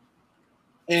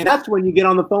 And that's when you get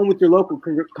on the phone with your local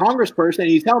congressperson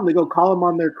and you tell them to go call them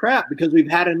on their crap, because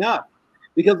we've had enough.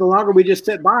 Because the longer we just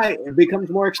sit by, it becomes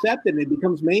more accepted and it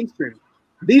becomes mainstream.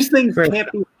 These things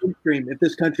can't be mainstream if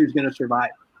this country is going to survive.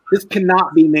 This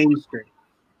cannot be mainstream.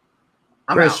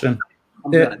 Christian,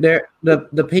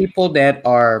 the people that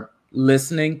are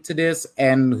listening to this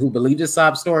and who believe this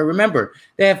sob story, remember,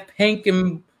 they have pink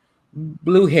and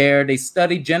blue hair. They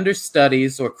study gender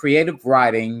studies or creative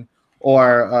writing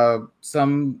or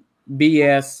some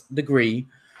BS degree,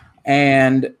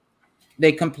 and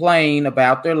they complain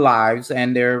about their lives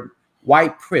and their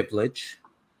white privilege,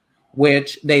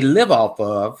 which they live off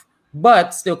of,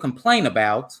 but still complain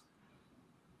about.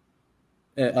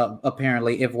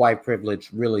 Apparently, if white privilege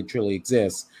really truly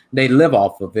exists, they live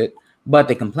off of it, but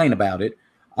they complain about it.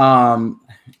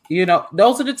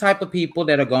 Those are the type of people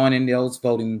that are going in those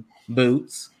voting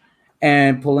booths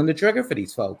and pulling the trigger for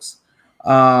these folks.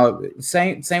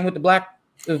 Same with the black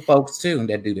folks too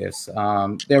that do this.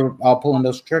 They're all pulling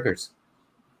those triggers.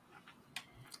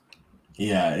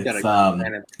 Yeah, it's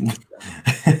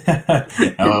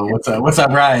what's up,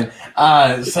 Ryan?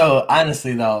 So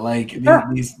honestly though, like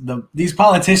these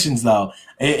politicians though,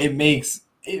 it makes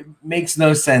it makes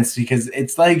no sense because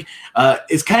it's like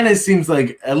it kind of seems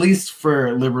like, at least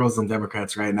for liberals and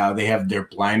Democrats right now, they have their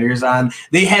blinders on.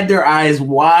 They had their eyes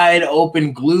wide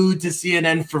open, glued to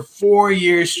CNN for 4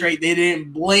 years straight. They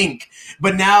didn't blink.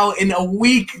 But now in a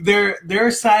week,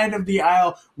 their side of the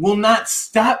aisle will not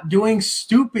stop doing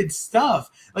stupid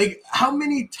stuff. Like, how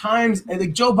many times,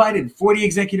 like Joe Biden, 40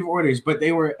 executive orders, but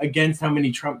they were against how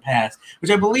many Trump passed, which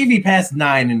I believe he passed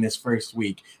 9 in this first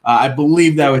week. I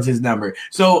believe that was his number.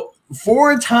 So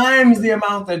 4 times the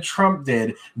amount that Trump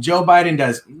did, Joe Biden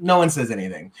does. No one says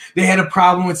anything. They had a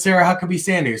problem with Sarah Huckabee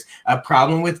Sanders, a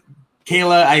problem with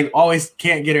Kayla. I always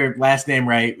can't get her last name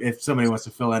right. If somebody wants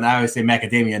to fill in, I always say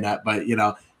Macadamia Nut, but you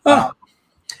know,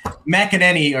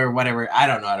 McEnany or whatever. I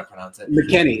don't know how to pronounce it.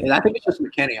 McKinney. I think it's just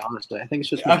McKinney, honestly. I think it's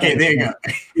just McKinney. Okay, there you go.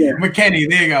 Yeah. McKinney,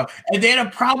 there you go. And they had a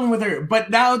problem with her.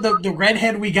 But now the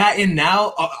redhead we got in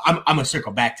now, I'm going to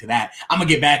circle back to that. I'm going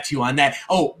to get back to you on that.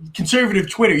 Oh,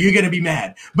 conservative Twitter, you're going to be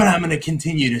mad. But I'm going to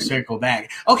continue to circle back.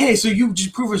 Okay, so you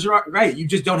just prove us right. You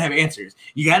just don't have answers.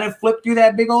 You got to flip through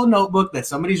that big old notebook that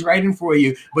somebody's writing for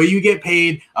you, but you get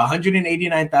paid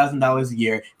 $189,000 a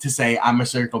year to say, I'm going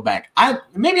to circle back.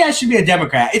 Maybe I should be a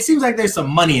Democrat. It seems like there's some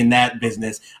money in that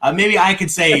business. Maybe I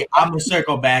could say I'm gonna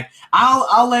circle back.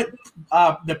 I'll let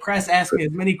the press ask me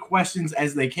as many questions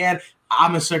as they can. I'm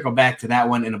gonna circle back to that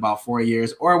one in about 4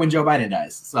 years, or when Joe Biden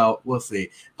dies. So we'll see.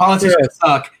 Politicians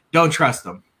suck. Don't trust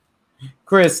them.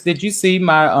 Chris, did you see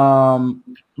my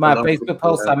my Facebook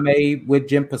post I made with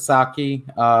Jim Psaki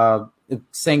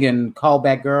singing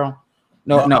 "Callback Girl"?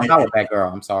 No, "Callback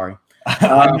Girl." I'm sorry.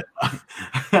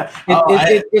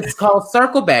 It's called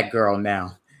Circleback Girl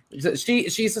now.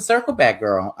 She's a circleback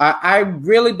girl. I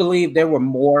really believe there were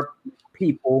more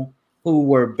people who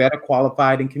were better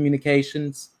qualified in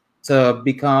communications to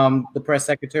become the press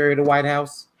secretary of the White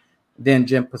House than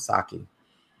Jim Psaki.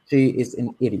 She is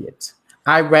an idiot.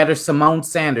 I'd rather Simone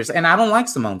Sanders, and I don't like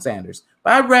Simone Sanders,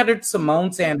 but I'd rather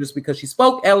Simone Sanders because she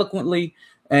spoke eloquently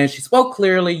and she spoke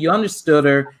clearly. You understood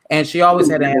her, and she always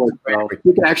had an answer for everything.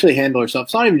 You can actually handle herself.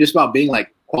 It's not even just about being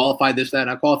like qualified, this, that,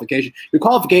 not qualification. Your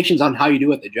qualifications on how you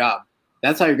do at the job.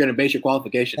 That's how you're going to base your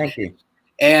qualifications. Thank you.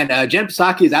 And Jen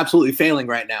Psaki is absolutely failing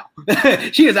right now.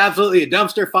 She is absolutely a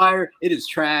dumpster fire. It is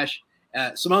trash.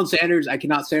 Simone Sanders, I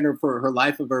cannot stand her for her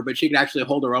life of her, but she can actually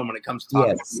hold her own when it comes to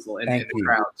talking to people in the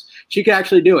crowds. She can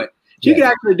actually do it. She can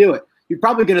actually do it. You're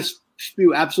probably going to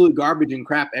spew absolute garbage and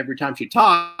crap every time she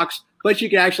talks, but she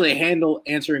can actually handle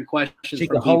answering questions she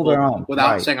can hold her own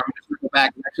without saying, I'm going to go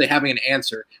back and actually having an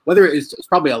answer. Whether it's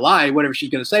probably a lie, whatever she's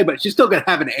going to say, but she's still going to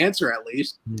have an answer at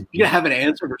least. You're going to have an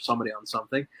answer for somebody on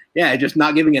something. Yeah, just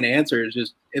not giving an answer is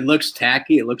just, it looks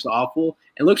tacky. It looks awful.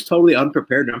 It looks totally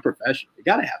unprepared and unprofessional. You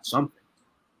got to have something.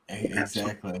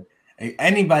 Exactly.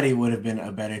 Anybody would have been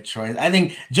a better choice. I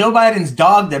think Joe Biden's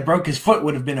dog that broke his foot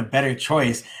would have been a better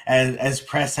choice as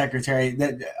press secretary.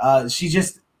 That she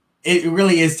just, it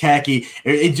really is tacky.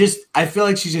 I feel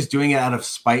like she's just doing it out of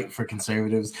spite for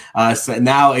conservatives. So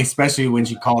now, especially when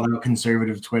she called out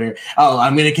conservative Twitter, oh,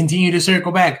 I'm going to continue to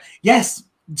circle back. Yes.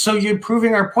 So you're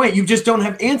proving our point. You just don't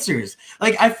have answers.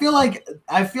 Like I feel like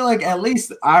at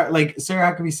least like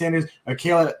Sarah Huckabee Sanders or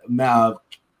Kayla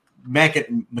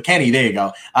McKinney, there you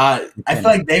go. I feel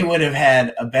like they would have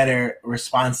had a better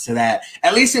response to that.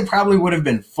 At least it probably would have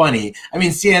been funny. I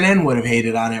mean, CNN would have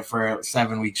hated on it for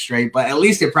 7 weeks straight, but at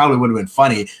least it probably would have been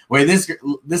funny. Where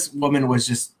this woman was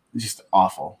just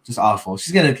awful, just awful.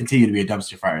 She's gonna continue to be a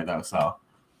dumpster fire though. So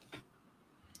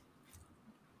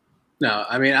no,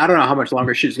 I mean, I don't know how much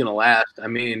longer she's gonna last. I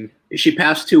mean, is she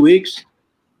past 2 weeks?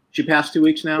 She passed 2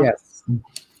 weeks now. Yes.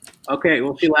 Okay,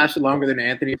 well, she lasted longer than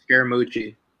Anthony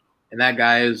Scaramucci. And that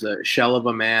guy is a shell of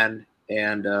a man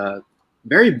and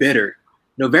very bitter.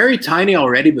 You know, very tiny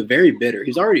already, but very bitter.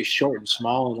 He's already short and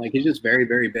small, and like he's just very,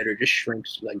 very bitter. Just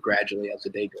shrinks like gradually as the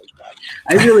day goes by.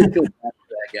 I really feel bad for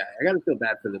that guy. I got to feel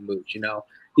bad for the mooch. You know,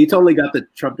 he totally got the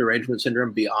Trump derangement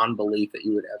syndrome beyond belief that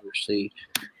you would ever see.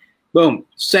 Boom.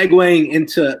 Segueing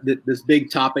into this big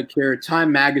topic here,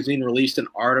 Time Magazine released an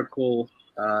article.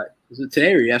 Was it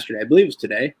today or yesterday? I believe it was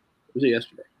today. Was it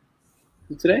yesterday?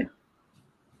 Was it today?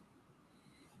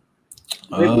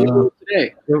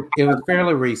 It was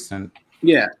fairly recent.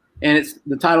 Yeah, and it's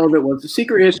the title of it was "The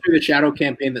Secret History of the Shadow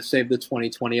Campaign That Saved the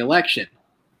 2020 Election."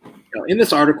 You know, in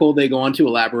this article, they go on to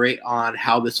elaborate on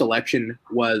how this election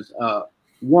was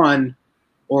won,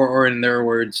 or in their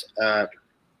words, I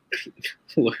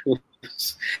want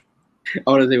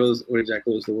to say what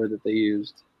exactly was the word that they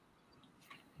used.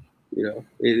 You know,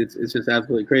 it's just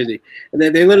absolutely crazy, and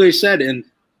they literally said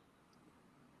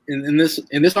in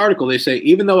this article, they say,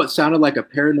 even though it sounded like a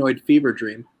paranoid fever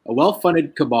dream, a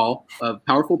well-funded cabal of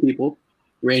powerful people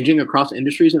ranging across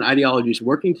industries and ideologies,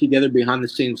 working together behind the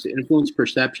scenes to influence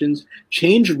perceptions,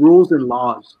 change rules and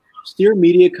laws, steer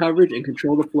media coverage, and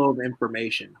control the flow of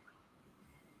information.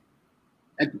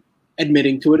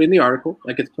 Admitting to it in the article,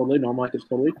 like it's totally normal, like it's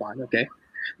totally fine, okay?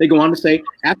 They go on to say,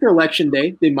 after Election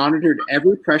Day, they monitored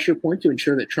every pressure point to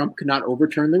ensure that Trump could not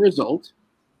overturn the result.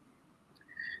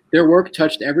 Their work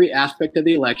touched every aspect of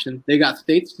the election. They got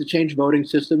states to change voting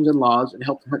systems and laws and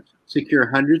helped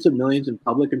secure hundreds of millions in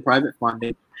public and private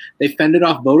funding. They fended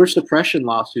off voter suppression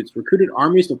lawsuits, recruited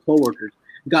armies of poll workers,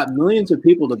 and got millions of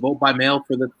people to vote by mail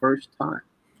for the first time.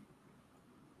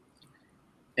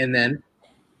 And then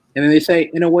they say,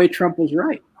 in a way, Trump was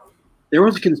right. There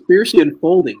was a conspiracy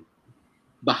unfolding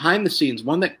behind the scenes,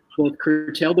 one that both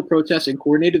curtailed the protests and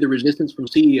coordinated the resistance from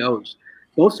CEOs.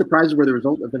 Both surprises were the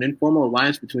result of an informal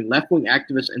alliance between left-wing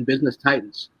activists and business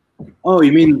titans. Oh,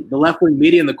 you mean the left-wing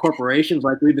media and the corporations,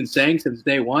 like we've been saying since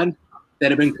day one, that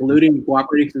have been colluding and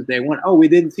cooperating since day one? Oh, we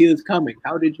didn't see this coming.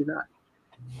 How did you not?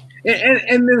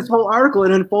 And this whole article,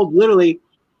 it unfolds literally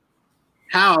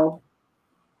how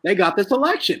they got this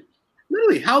election.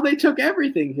 Literally how they took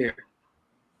everything here.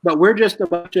 But we're just a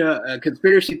bunch of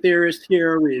conspiracy theorists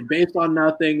here. We're based on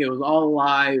nothing. It was all a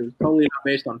lie. It was totally not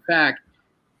based on fact.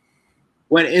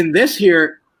 When in this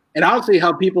here, and I'll see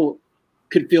how people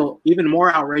could feel even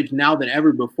more outraged now than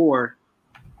ever before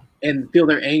and feel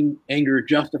their anger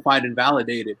justified and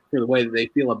validated for the way that they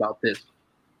feel about this.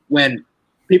 When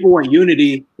people want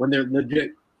unity, when they're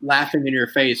legit laughing in your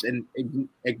face and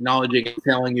acknowledging and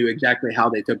telling you exactly how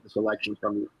they took this election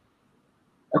from you.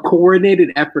 A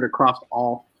coordinated effort across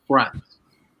all fronts.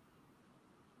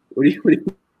 What do you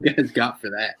guys got for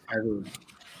that?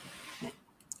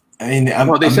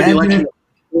 Well, they said the election,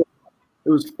 it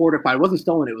was fortified. It wasn't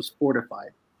stolen. It was fortified.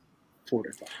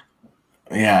 Fortified.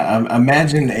 Yeah,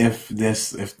 imagine if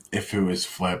it was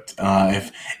flipped.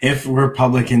 If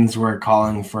Republicans were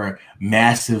calling for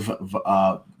massive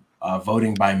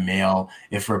voting by mail,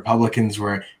 if Republicans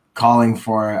were calling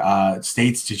for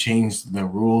states to change the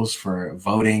rules for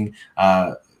voting,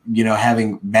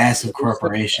 having massive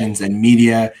corporations and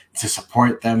media to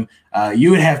support them,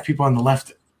 you would have people on the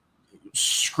left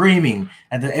screaming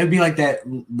it would be like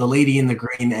the lady in the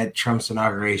green at Trump's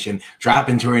inauguration,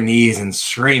 dropping to her knees and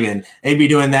screaming. They'd be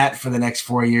doing that for the next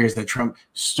 4 years that Trump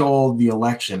stole the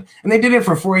election. And they did it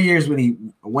for 4 years when he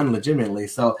won legitimately.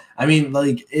 So, I mean,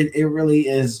 like, it really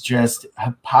is just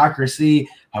hypocrisy.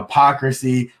 The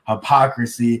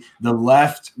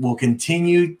left will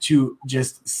continue to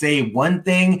just say one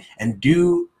thing and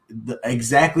do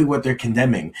exactly what they're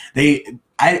condemning.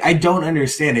 I don't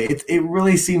understand it. It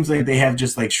really seems like they have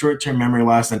just like short-term memory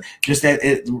loss, and just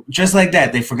like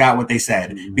that, they forgot what they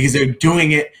said because they're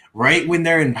doing it right when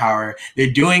they're in power.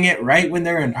 They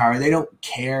don't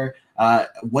care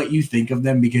what you think of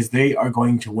them because they are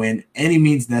going to win any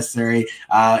means necessary.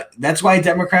 That's why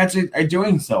Democrats are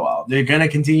doing so well. They're going to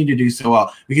continue to do so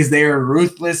well because they are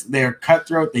ruthless. They are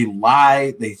cutthroat. They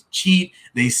lie. They cheat.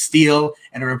 They steal.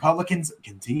 And the Republicans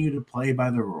continue to play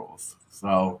by the rules.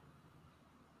 So.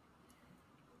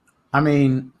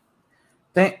 think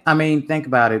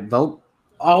about it. Vote.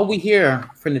 All we hear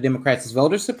from the Democrats is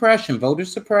voter suppression.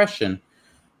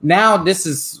 Now this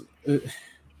is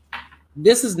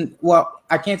well,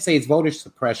 I can't say it's voter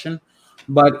suppression,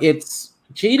 but it's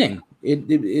cheating.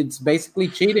 It's basically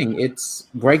cheating. It's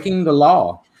breaking the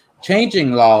law,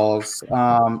 changing laws.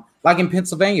 Like in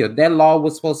Pennsylvania, that law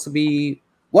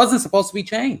wasn't supposed to be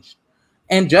changed,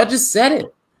 and judges said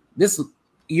it.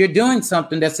 You're doing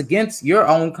something that's against your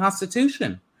own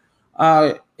constitution,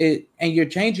 and you're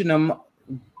changing them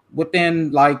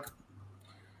within like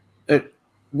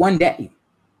 1 day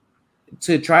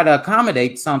to try to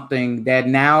accommodate something that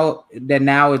now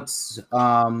it's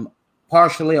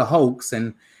partially a hoax,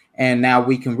 and now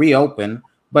we can reopen.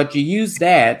 But you use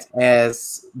that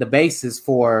as the basis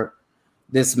for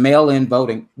this mail-in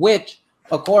voting, which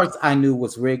of course I knew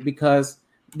was rigged because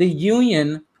the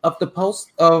union of the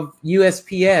post of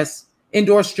USPS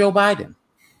endorsed Joe Biden.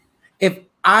 If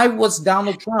I was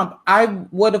Donald Trump, I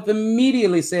would have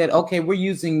immediately said, okay, we're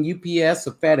using UPS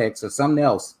or FedEx or something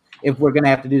else if we're going to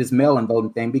have to do this mail-in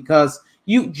voting thing, because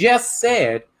you just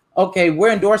said, okay,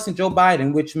 we're endorsing Joe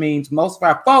Biden, which means most of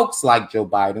our folks like Joe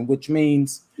Biden, which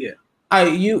means we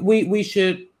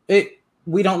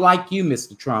don't like you,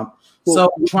 Mr. Trump. Well,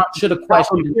 so Trump should have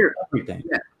questioned everything.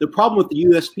 Yeah. The problem with the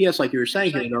USPS, like you were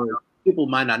saying here, people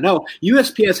might not know,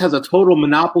 USPS has a total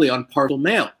monopoly on parcel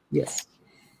mail. Yes.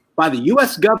 By the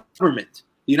U.S. government.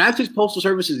 The United States Postal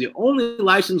Service is the only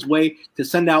licensed way to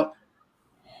send out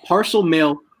parcel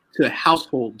mail to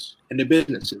households and to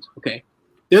businesses, okay?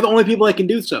 They're the only people that can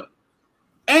do so.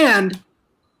 And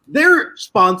they're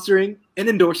sponsoring and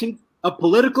endorsing a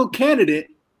political candidate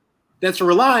that's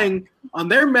relying on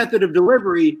their method of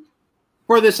delivery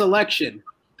for this election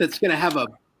that's going to have a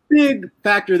big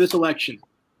factor this election.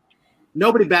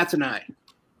 Nobody bats an eye.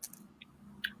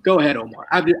 Go ahead, Omar.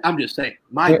 I'm just saying.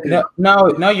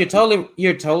 No, you're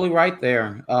totally right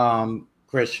there,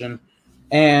 Christian.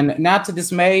 And not to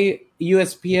dismay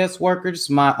USPS workers.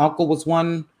 My uncle was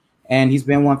one, and he's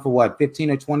been one for what,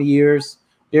 15 or 20 years.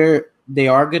 They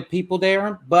are good people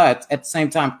there, but at the same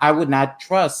time, I would not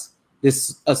trust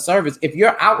this service. If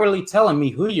you're outwardly telling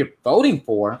me who you're voting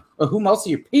for, or who most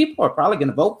of your people are probably going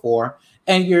to vote for,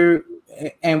 and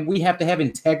we have to have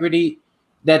integrity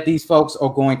that these folks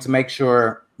are going to make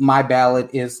sure my ballot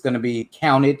is going to be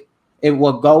counted. It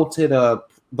will go to the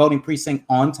voting precinct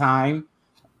on time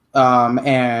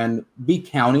and be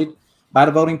counted by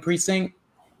the voting precinct.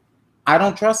 I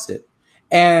don't trust it.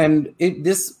 And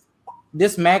this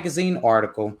magazine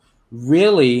article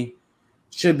really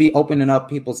should be opening up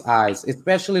people's eyes,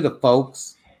 especially the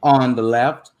folks on the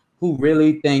left who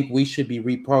really think we should be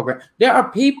reprogrammed. There are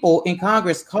people in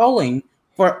Congress calling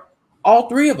for all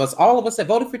of us that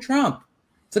voted for Trump,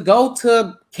 to go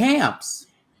to camps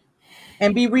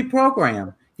and be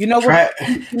reprogrammed. You know what?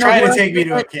 Try to take me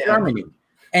to a camp. Germany.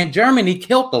 And Germany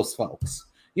killed those folks.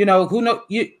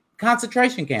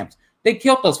 Concentration camps. They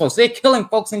killed those folks. They're killing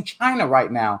folks in China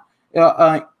right now,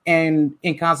 and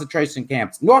in concentration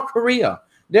camps. North Korea.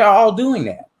 They're all doing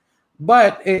that.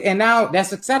 And now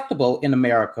that's acceptable in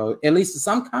America, at least to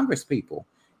some Congress people.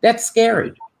 That's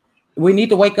scary. We need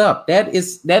to wake up. That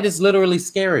is literally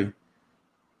scary,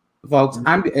 folks.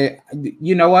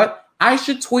 You know what? I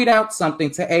should tweet out something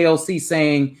to AOC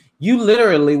saying, you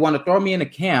literally want to throw me in a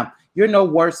camp. You're no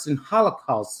worse than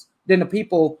the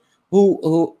people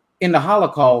who in the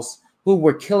Holocaust who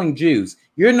were killing Jews.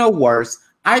 You're no worse.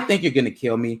 I think you're going to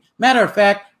kill me. Matter of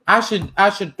fact, I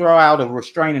should throw out a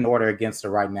restraining order against her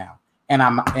right now.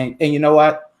 And you know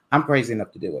what? I'm crazy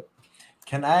enough to do it.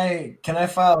 Can I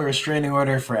file a restraining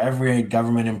order for every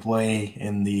government employee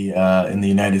in the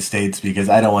United States, because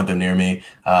I don't want them near me.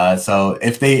 So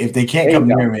if they can't come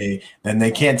near me, then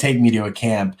they can't take me to a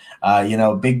camp.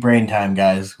 Big brain time,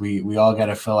 guys. We all got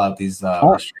to fill out these.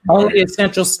 Only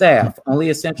essential staff. Only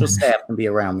essential staff can be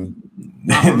around me.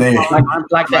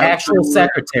 like the actual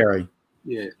secretary.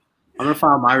 Yeah. I'm going to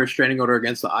file my restraining order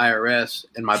against the IRS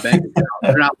and my bank account.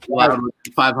 They're not allowed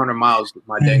 500 miles with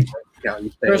my bank account.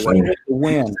 You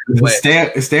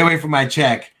stay away from my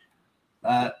check.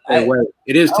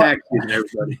 It is tax season,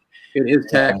 everybody. It is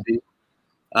tax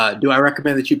season. Do I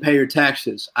recommend that you pay your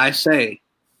taxes? I say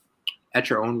at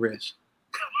your own risk.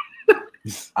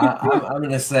 I'm going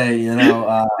to say,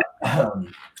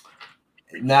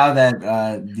 now that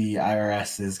the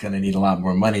IRS is going to need a lot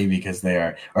more money because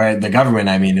the government,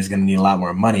 is going to need a lot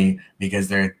more money because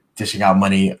they're dishing out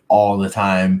money all the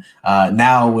time.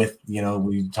 Now with,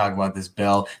 we talk about this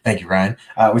bill. Thank you, Ryan.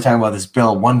 We're talking about this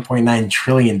bill, $1.9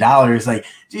 trillion. Like,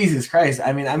 Jesus Christ.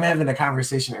 I'm having a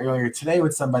conversation earlier today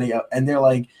with somebody and they're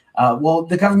like, well,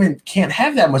 the government can't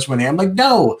have that much money. I'm like,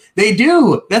 no, they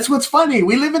do. That's what's funny.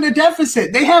 We live in a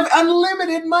deficit. They have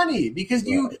unlimited money because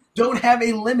you don't have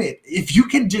a limit. If you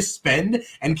can just spend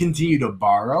and continue to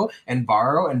borrow and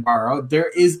borrow and borrow, there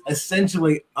is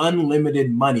essentially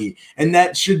unlimited money. And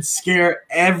that should scare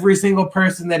every single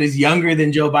person that is younger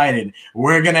than Joe Biden.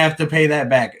 We're going to have to pay that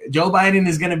back. Joe Biden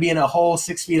is going to be in a hole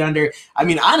 6 feet under.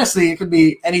 Honestly, it could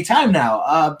be any time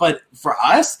now. But for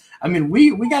us,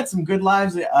 we got some good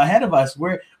lives ahead of us.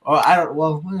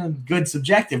 Good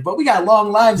subjective, but we got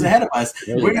long lives ahead of us.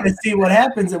 We're going to see what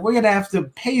happens, and we're going to have to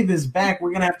pay this back.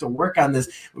 We're going to have to work on this.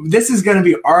 This is going to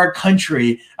be our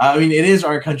country. It is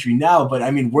our country now, but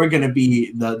we're going to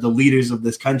be the leaders of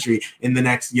this country in the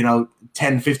next,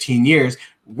 10, 15 years.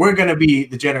 We're going to be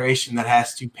the generation that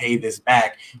has to pay this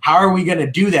back. How are we going to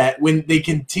do that when they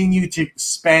continue to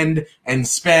spend and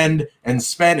spend and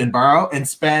spend and borrow and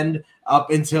spend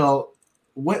up until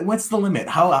what's the limit?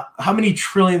 How many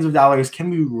trillions of dollars can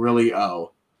we really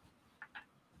owe?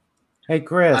 Hey,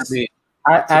 Chris,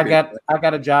 I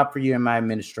got a job for you in my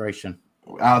administration.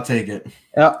 I'll take it.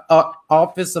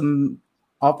 Office of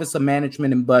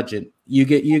Management and Budget. You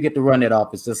get to run that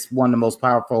office. That's one of the most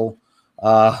powerful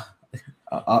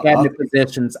cabinet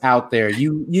positions out there.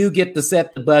 You get to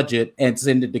set the budget and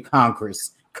send it to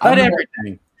Congress. Cut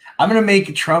everything. I'm going to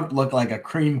make Trump look like a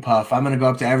cream puff. I'm going to go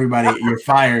up to everybody. You're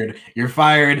fired. You're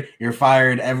fired. You're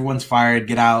fired. Everyone's fired.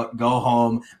 Get out. Go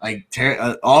home. Like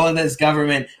all of this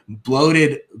government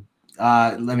bloated,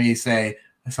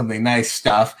 something nice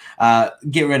stuff,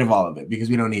 get rid of all of it because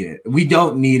we don't need it. We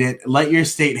don't need it. Let your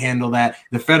state handle that.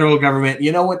 The federal government,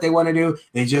 you know what they want to do?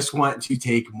 They just want to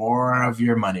take more of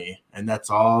your money. And that's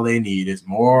all they need is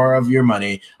more of your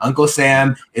money. Uncle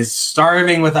Sam is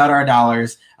starving without our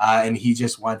dollars, and he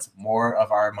just wants more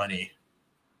of our money.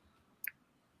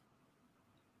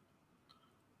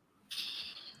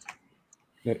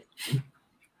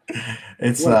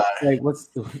 It's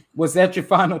was that your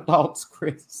final thoughts,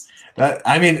 Chris?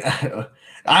 I mean,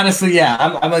 honestly, yeah.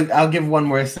 I'll give one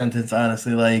more sentence.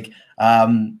 Honestly,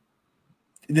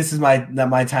 this is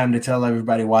my time to tell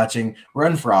everybody watching: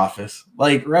 run for office.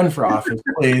 Run for office,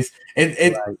 please.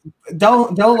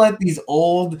 Don't let these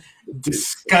old,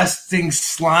 disgusting,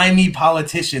 slimy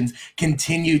politicians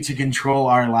continue to control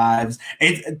our lives.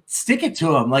 Stick it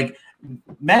to them.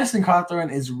 Madison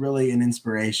Cawthorn is really an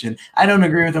inspiration. I don't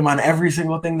agree with him on every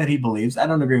single thing that he believes. I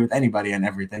don't agree with anybody on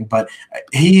everything, but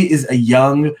he is a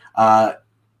young,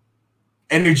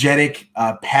 energetic,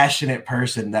 passionate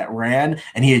person that ran,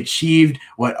 and he achieved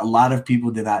what a lot of people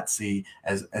did not see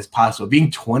as possible. Being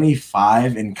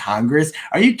 25 in Congress,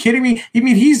 are you kidding me? I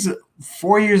mean, he's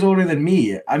 4 years older than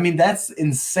me. I mean, that's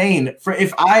insane.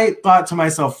 If I thought to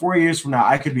myself 4 years from now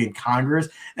I could be in Congress,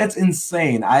 that's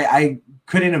insane. I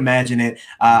couldn't imagine it.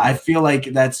 I feel like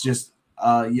that's just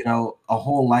a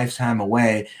whole lifetime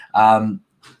away.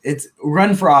 It's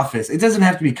run for office. It doesn't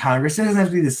have to be Congress. It doesn't have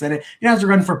to be the Senate. You don't have to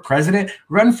run for president.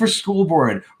 Run for school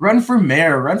board. Run for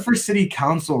mayor. Run for city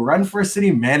council. Run for a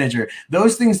city manager.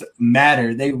 Those things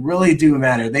matter. They really do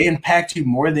matter. They impact you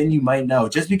more than you might know.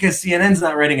 Just because CNN's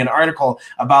not writing an article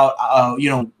about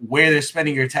where they're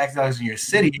spending your tax dollars in your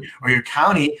city or your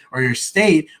county or your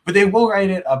state, but they will write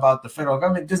it about the federal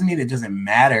government, doesn't mean it doesn't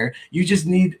matter. You just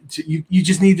need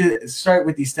to start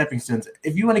with these stepping stones.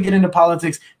 If you want to get into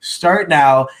politics, start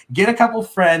now. Get a couple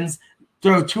friends,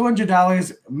 throw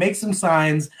 $200, make some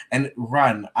signs, and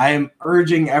run. I am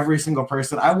urging every single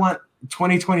person. I want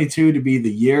 2022 to be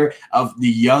the year of the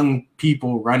young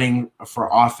people running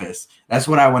for office. That's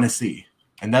what I want to see.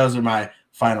 And those are my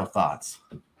final thoughts.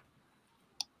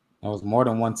 That was more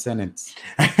than one sentence.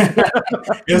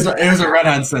 It was a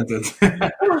run-on sentence.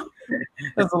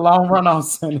 That's a long run-on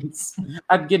sentence.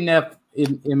 I'd get an F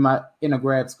in a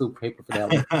grad school paper for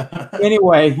that one.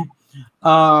 Anyway.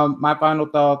 My final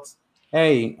thoughts.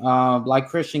 Hey, like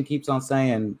Christian keeps on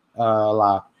saying a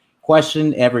lot,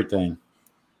 question everything.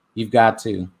 You've got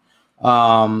to.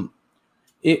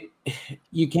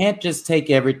 You can't just take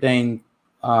everything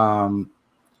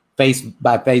face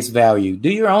value. Do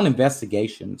your own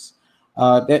investigations.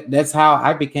 That's how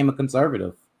I became a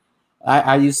conservative.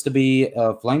 I used to be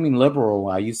a flaming liberal.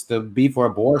 I used to be for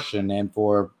abortion and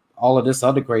for all of this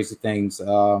other crazy things.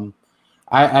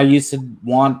 I used to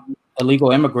want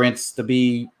illegal immigrants to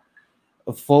be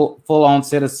full-on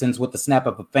citizens with the snap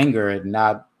of a finger and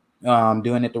not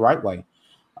doing it the right way.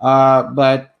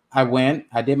 But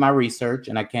I did my research,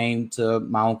 and I came to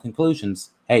my own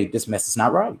conclusions. Hey, this mess is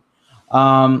not right.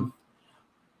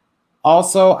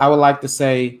 Also, I would like to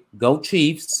say, go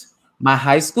Chiefs. My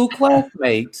high school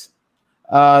classmate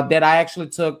that I actually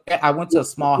took. I went to a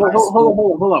small high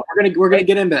school. Hold on. We're gonna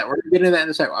get into that. We're gonna get into that in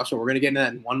a second. So we're gonna get into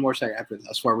that in one more second after this.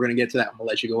 That's why we're gonna get to that. I'm gonna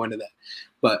let you go into that.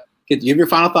 But give your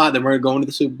final thought. Then we're gonna go into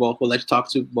the Super Bowl. We'll let you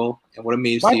talk Super Bowl and what it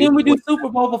means. Why didn't we do Super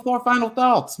Bowl before final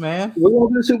thoughts, man? We're gonna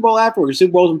do the Super Bowl afterwards.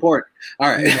 Super Bowl's important. All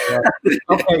right.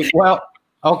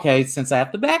 Okay. Since I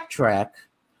have to backtrack,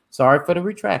 sorry for the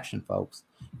retraction, folks.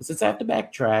 But since I have to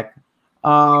backtrack,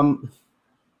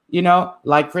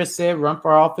 like Chris said, run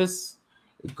for office.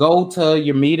 Go to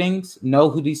your meetings, know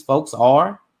who these folks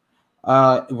are,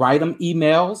 write them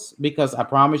emails, because I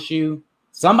promise you,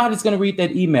 somebody's going to read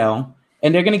that email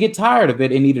and they're going to get tired of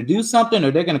it and either do something or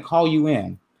they're going to call you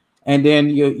in. And then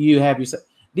you have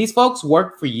these folks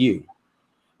work for you.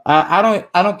 I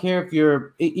don't care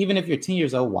even if you're 10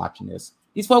 years old watching this,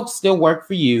 these folks still work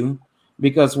for you,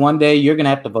 because one day you're going to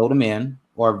have to vote them in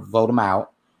or vote them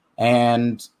out.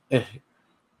 And,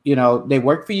 they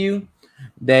work for you.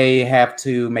 They have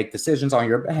to make decisions on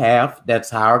your behalf.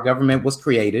 That's how our government was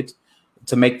created,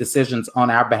 to make decisions on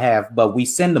our behalf. But we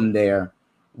send them there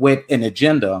with an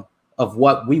agenda of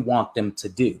what we want them to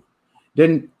do.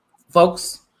 Then,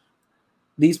 folks,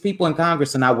 these people in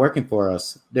Congress are not working for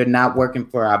us. They're not working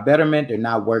for our betterment. They're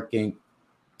not working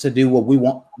to do what we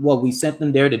want, what we sent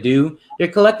them there to do. They're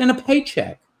collecting a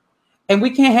paycheck. And we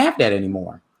can't have that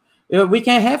anymore. We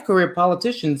can't have career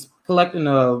politicians collecting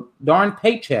a darn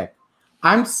paycheck.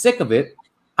 I'm sick of it.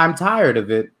 I'm tired of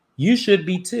it. You should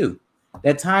be too.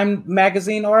 That Time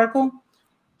magazine article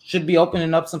should be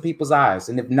opening up some people's eyes.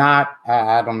 And if not,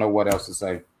 I don't know what else to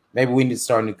say. Maybe we need to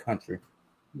start a new country.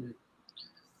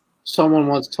 Someone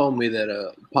once told me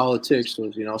that politics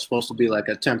was, supposed to be like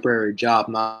a temporary job,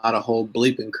 not a whole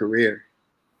bleeping career.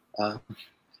 But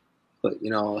but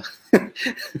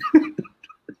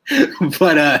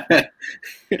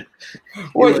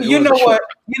well, you know what?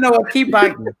 Keep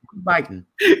biting. Keep biting.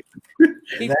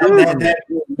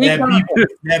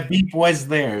 That beep was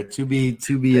there to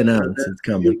be announced. It's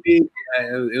coming.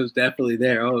 It was definitely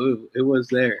there. Oh, it was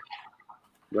there.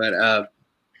 But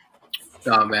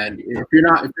oh man, if you're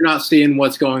not seeing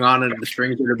what's going on and the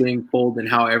strings that are being pulled and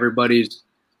how everybody's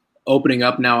opening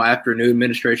up now after a new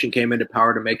administration came into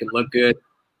power to make it look good,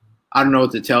 I don't know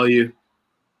what to tell you.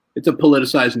 It's a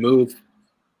politicized move.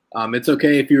 It's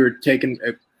okay if you were taken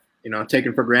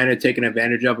for granted, taken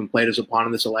advantage of, and played as a pawn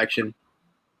in this election.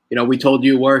 We told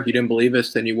you were. You didn't believe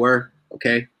us, then you were.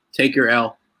 Okay, take your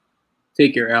L.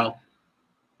 Take your L.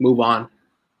 Move on.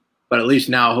 But at least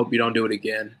now, I hope you don't do it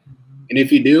again. And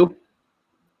if you do,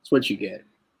 that's what you get.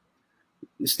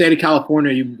 The state of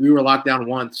California, we were locked down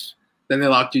once. Then they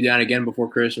locked you down again before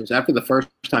Christmas. After the first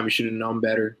time, you should have known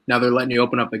better. Now they're letting you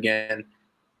open up again.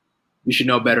 You should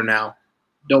know better now.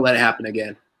 Don't let it happen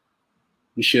again.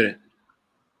 You shouldn't.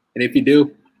 And if you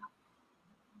do,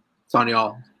 it's on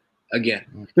y'all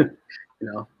again.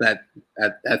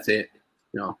 That's it.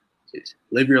 Just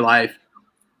live your life,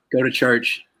 go to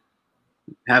church,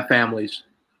 have families,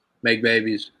 make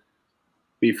babies,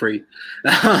 be free.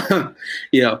 That's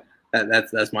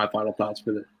my final thoughts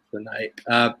for the night.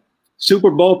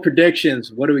 Super Bowl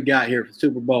predictions. What do we got here for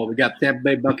Super Bowl? We got the Tampa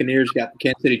Bay Buccaneers, got the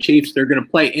Kansas City Chiefs. They're going to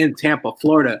play in Tampa,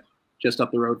 Florida, just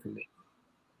up the road from me.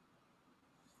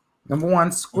 Number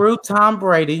one, screw Tom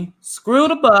Brady. Screw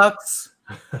the Bucks.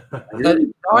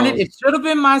 Darn it, it should have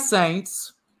been my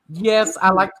Saints. Yes,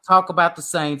 I like to talk about the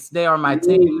Saints. They are my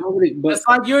team. It's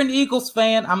like you're an Eagles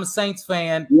fan. I'm a Saints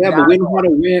fan. Yeah, but we know how to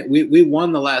win. We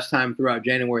won the last time throughout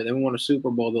January. Then we won a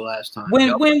Super Bowl the last time.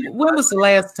 When was the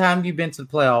last time you've been to the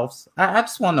playoffs? I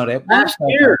just want to know that.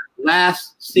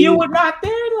 Last season. You were not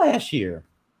there last year.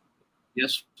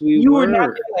 Yes, we were. You were not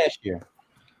there last year.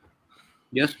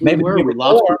 Yes, we were. We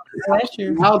lost last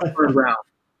year. Wild card round.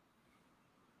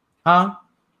 Huh?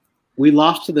 We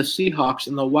lost to the Seahawks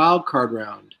in the wild card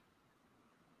round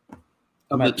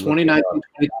of the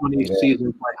 2019-2020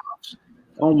 season playoffs.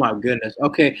 Oh my goodness.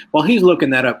 Okay. While he's looking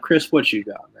that up, Chris, what you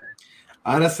got, man?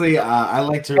 Honestly, I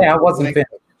like to. Yeah, I wasn't finished.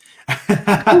 We've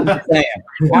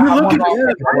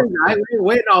been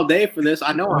waiting all day for this.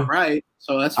 I know I'm right,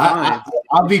 so that's fine.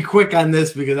 I'll be quick on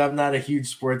this because I'm not a huge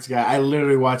sports guy. I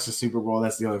literally watch the Super Bowl.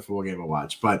 That's the only football game I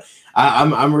watch. But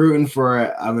I'm rooting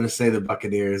for. I'm going to say the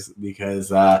Buccaneers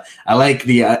because I like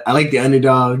the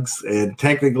underdogs, and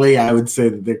technically I would say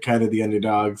that they're kind of the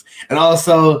underdogs, and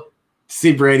also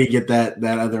see Brady get that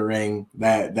other ring.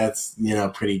 That's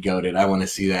pretty goated. I want to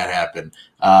see that happen.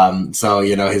 So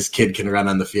his kid can run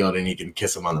on the field and he can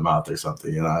kiss him on the mouth or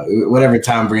something. Whatever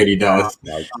Tom Brady does.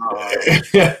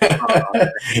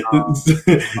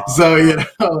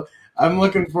 So I'm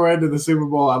looking forward to the Super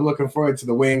Bowl. I'm looking forward to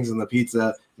the wings and the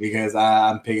pizza because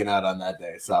I'm pigging out on that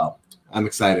day. So I'm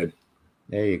excited.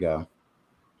 There you go.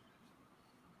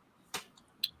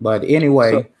 But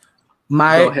anyway.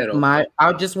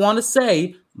 I just want to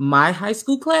say my high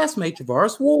school classmate,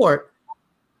 Travaris Ward,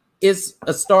 is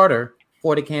a starter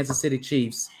for the Kansas City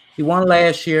Chiefs. He won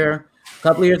last year. A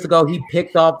couple of years ago, he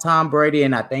picked off Tom Brady,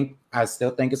 and I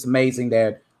still think it's amazing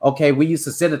that, okay, we used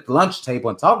to sit at the lunch table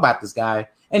and talk about this guy,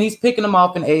 and he's picking them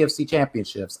off in AFC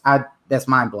championships. That's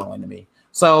mind-blowing to me.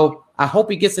 So I hope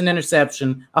he gets an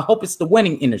interception. I hope it's the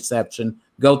winning interception.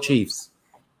 Go Chiefs.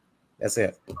 That's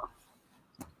it.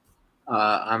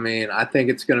 I think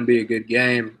it's going to be a good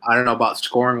game. I don't know about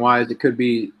scoring-wise. It could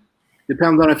be –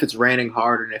 depends on if it's raining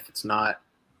hard and if it's not.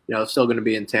 It's still going to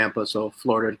be in Tampa, so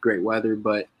Florida, great weather.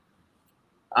 But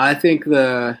I think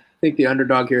the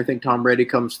underdog here, I think Tom Brady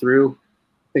comes through.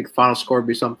 I think the final score would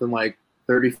be something like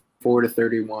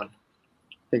 34-31. I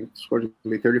think the score is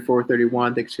going to be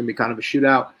 34-31. I think it's going to be kind of a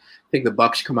shootout. I think the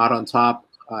Bucs come out on top.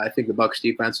 I think the Bucs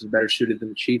defense is better suited than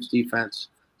the Chiefs defense.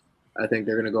 I think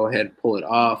they're going to go ahead and pull it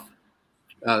off.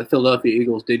 The Philadelphia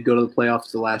Eagles did go to the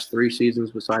playoffs the last 3 seasons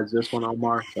besides this one,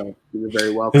 Omar. So you're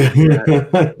very welcome.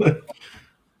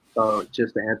 So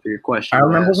just to answer your question. I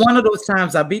remember one of those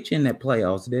times I beat you in that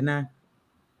playoffs, didn't I?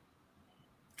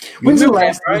 When's the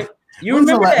last right? You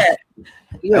remember that?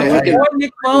 Yeah,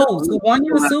 Nick Foles, who won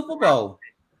you a Super Bowl.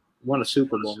 Won a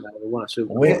Super Bowl, man. We won a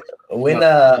Super Bowl.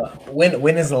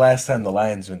 When is the last time the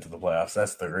Lions went to the playoffs?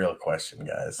 That's the real question,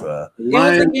 guys. It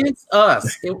was against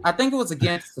us. I think it was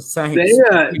against the Saints.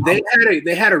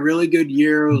 They had a really good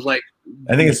year. It was like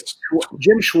I think it's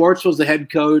Jim Schwartz was the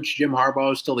head coach. Jim Harbaugh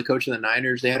was still the coach of the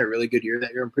Niners. They had a really good year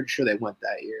that year. I'm pretty sure they went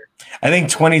that year. I think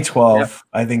 2012. Yep.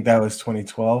 I think that was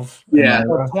 2012. Yeah.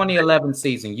 2011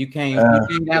 season. You came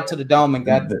down to the dome and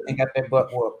got that butt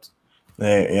whooped.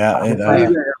 Yeah.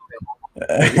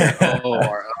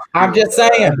 I'm just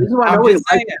saying. This is why nobody likes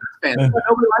Saints fans.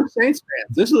 Nobody likes Saints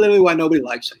fans. This is literally why nobody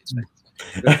likes Saints fans.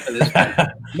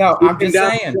 No, I'm just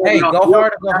saying. Hey, go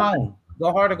hard or go home.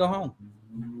 Go hard or go home.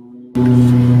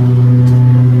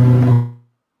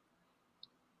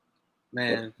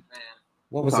 Man.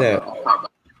 What was that?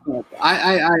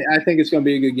 I think it's going to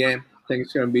be a good game. I think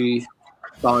it's going to be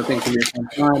solid. I think it's going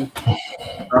to be a fun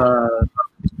time.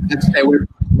 Let's stay away from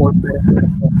sports.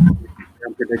 It's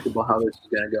unpredictable how this is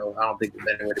going to go. I don't think there's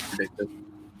any way to predict this.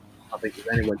 I don't think there's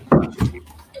any way to predict it.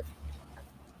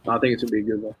 I think it's going to be a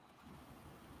good one.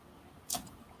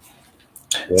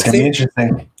 It's going to be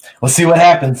interesting. We'll see what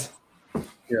happens.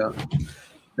 Yeah.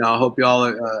 Now, I hope you all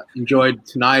enjoyed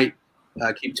tonight.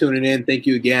 Keep tuning in. Thank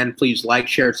you again. Please like,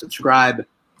 share, subscribe.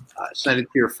 Send it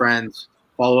to your friends.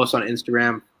 Follow us on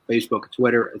Instagram, Facebook,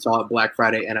 Twitter. It's all at Black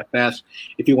Friday NFS.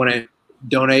 If you want to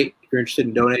donate, if you're interested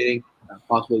in donating,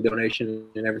 possibly donation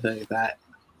and everything like that,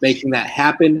 making that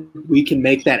happen, we can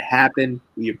make that happen.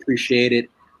 We appreciate it.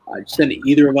 Send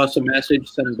either of us a message.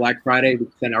 Send Black Friday. We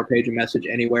can send our page a message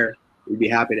anywhere. We'd be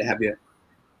happy to have you.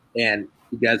 And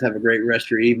you guys have a great rest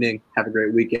of your evening. Have a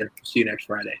great weekend. See you next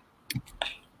Friday.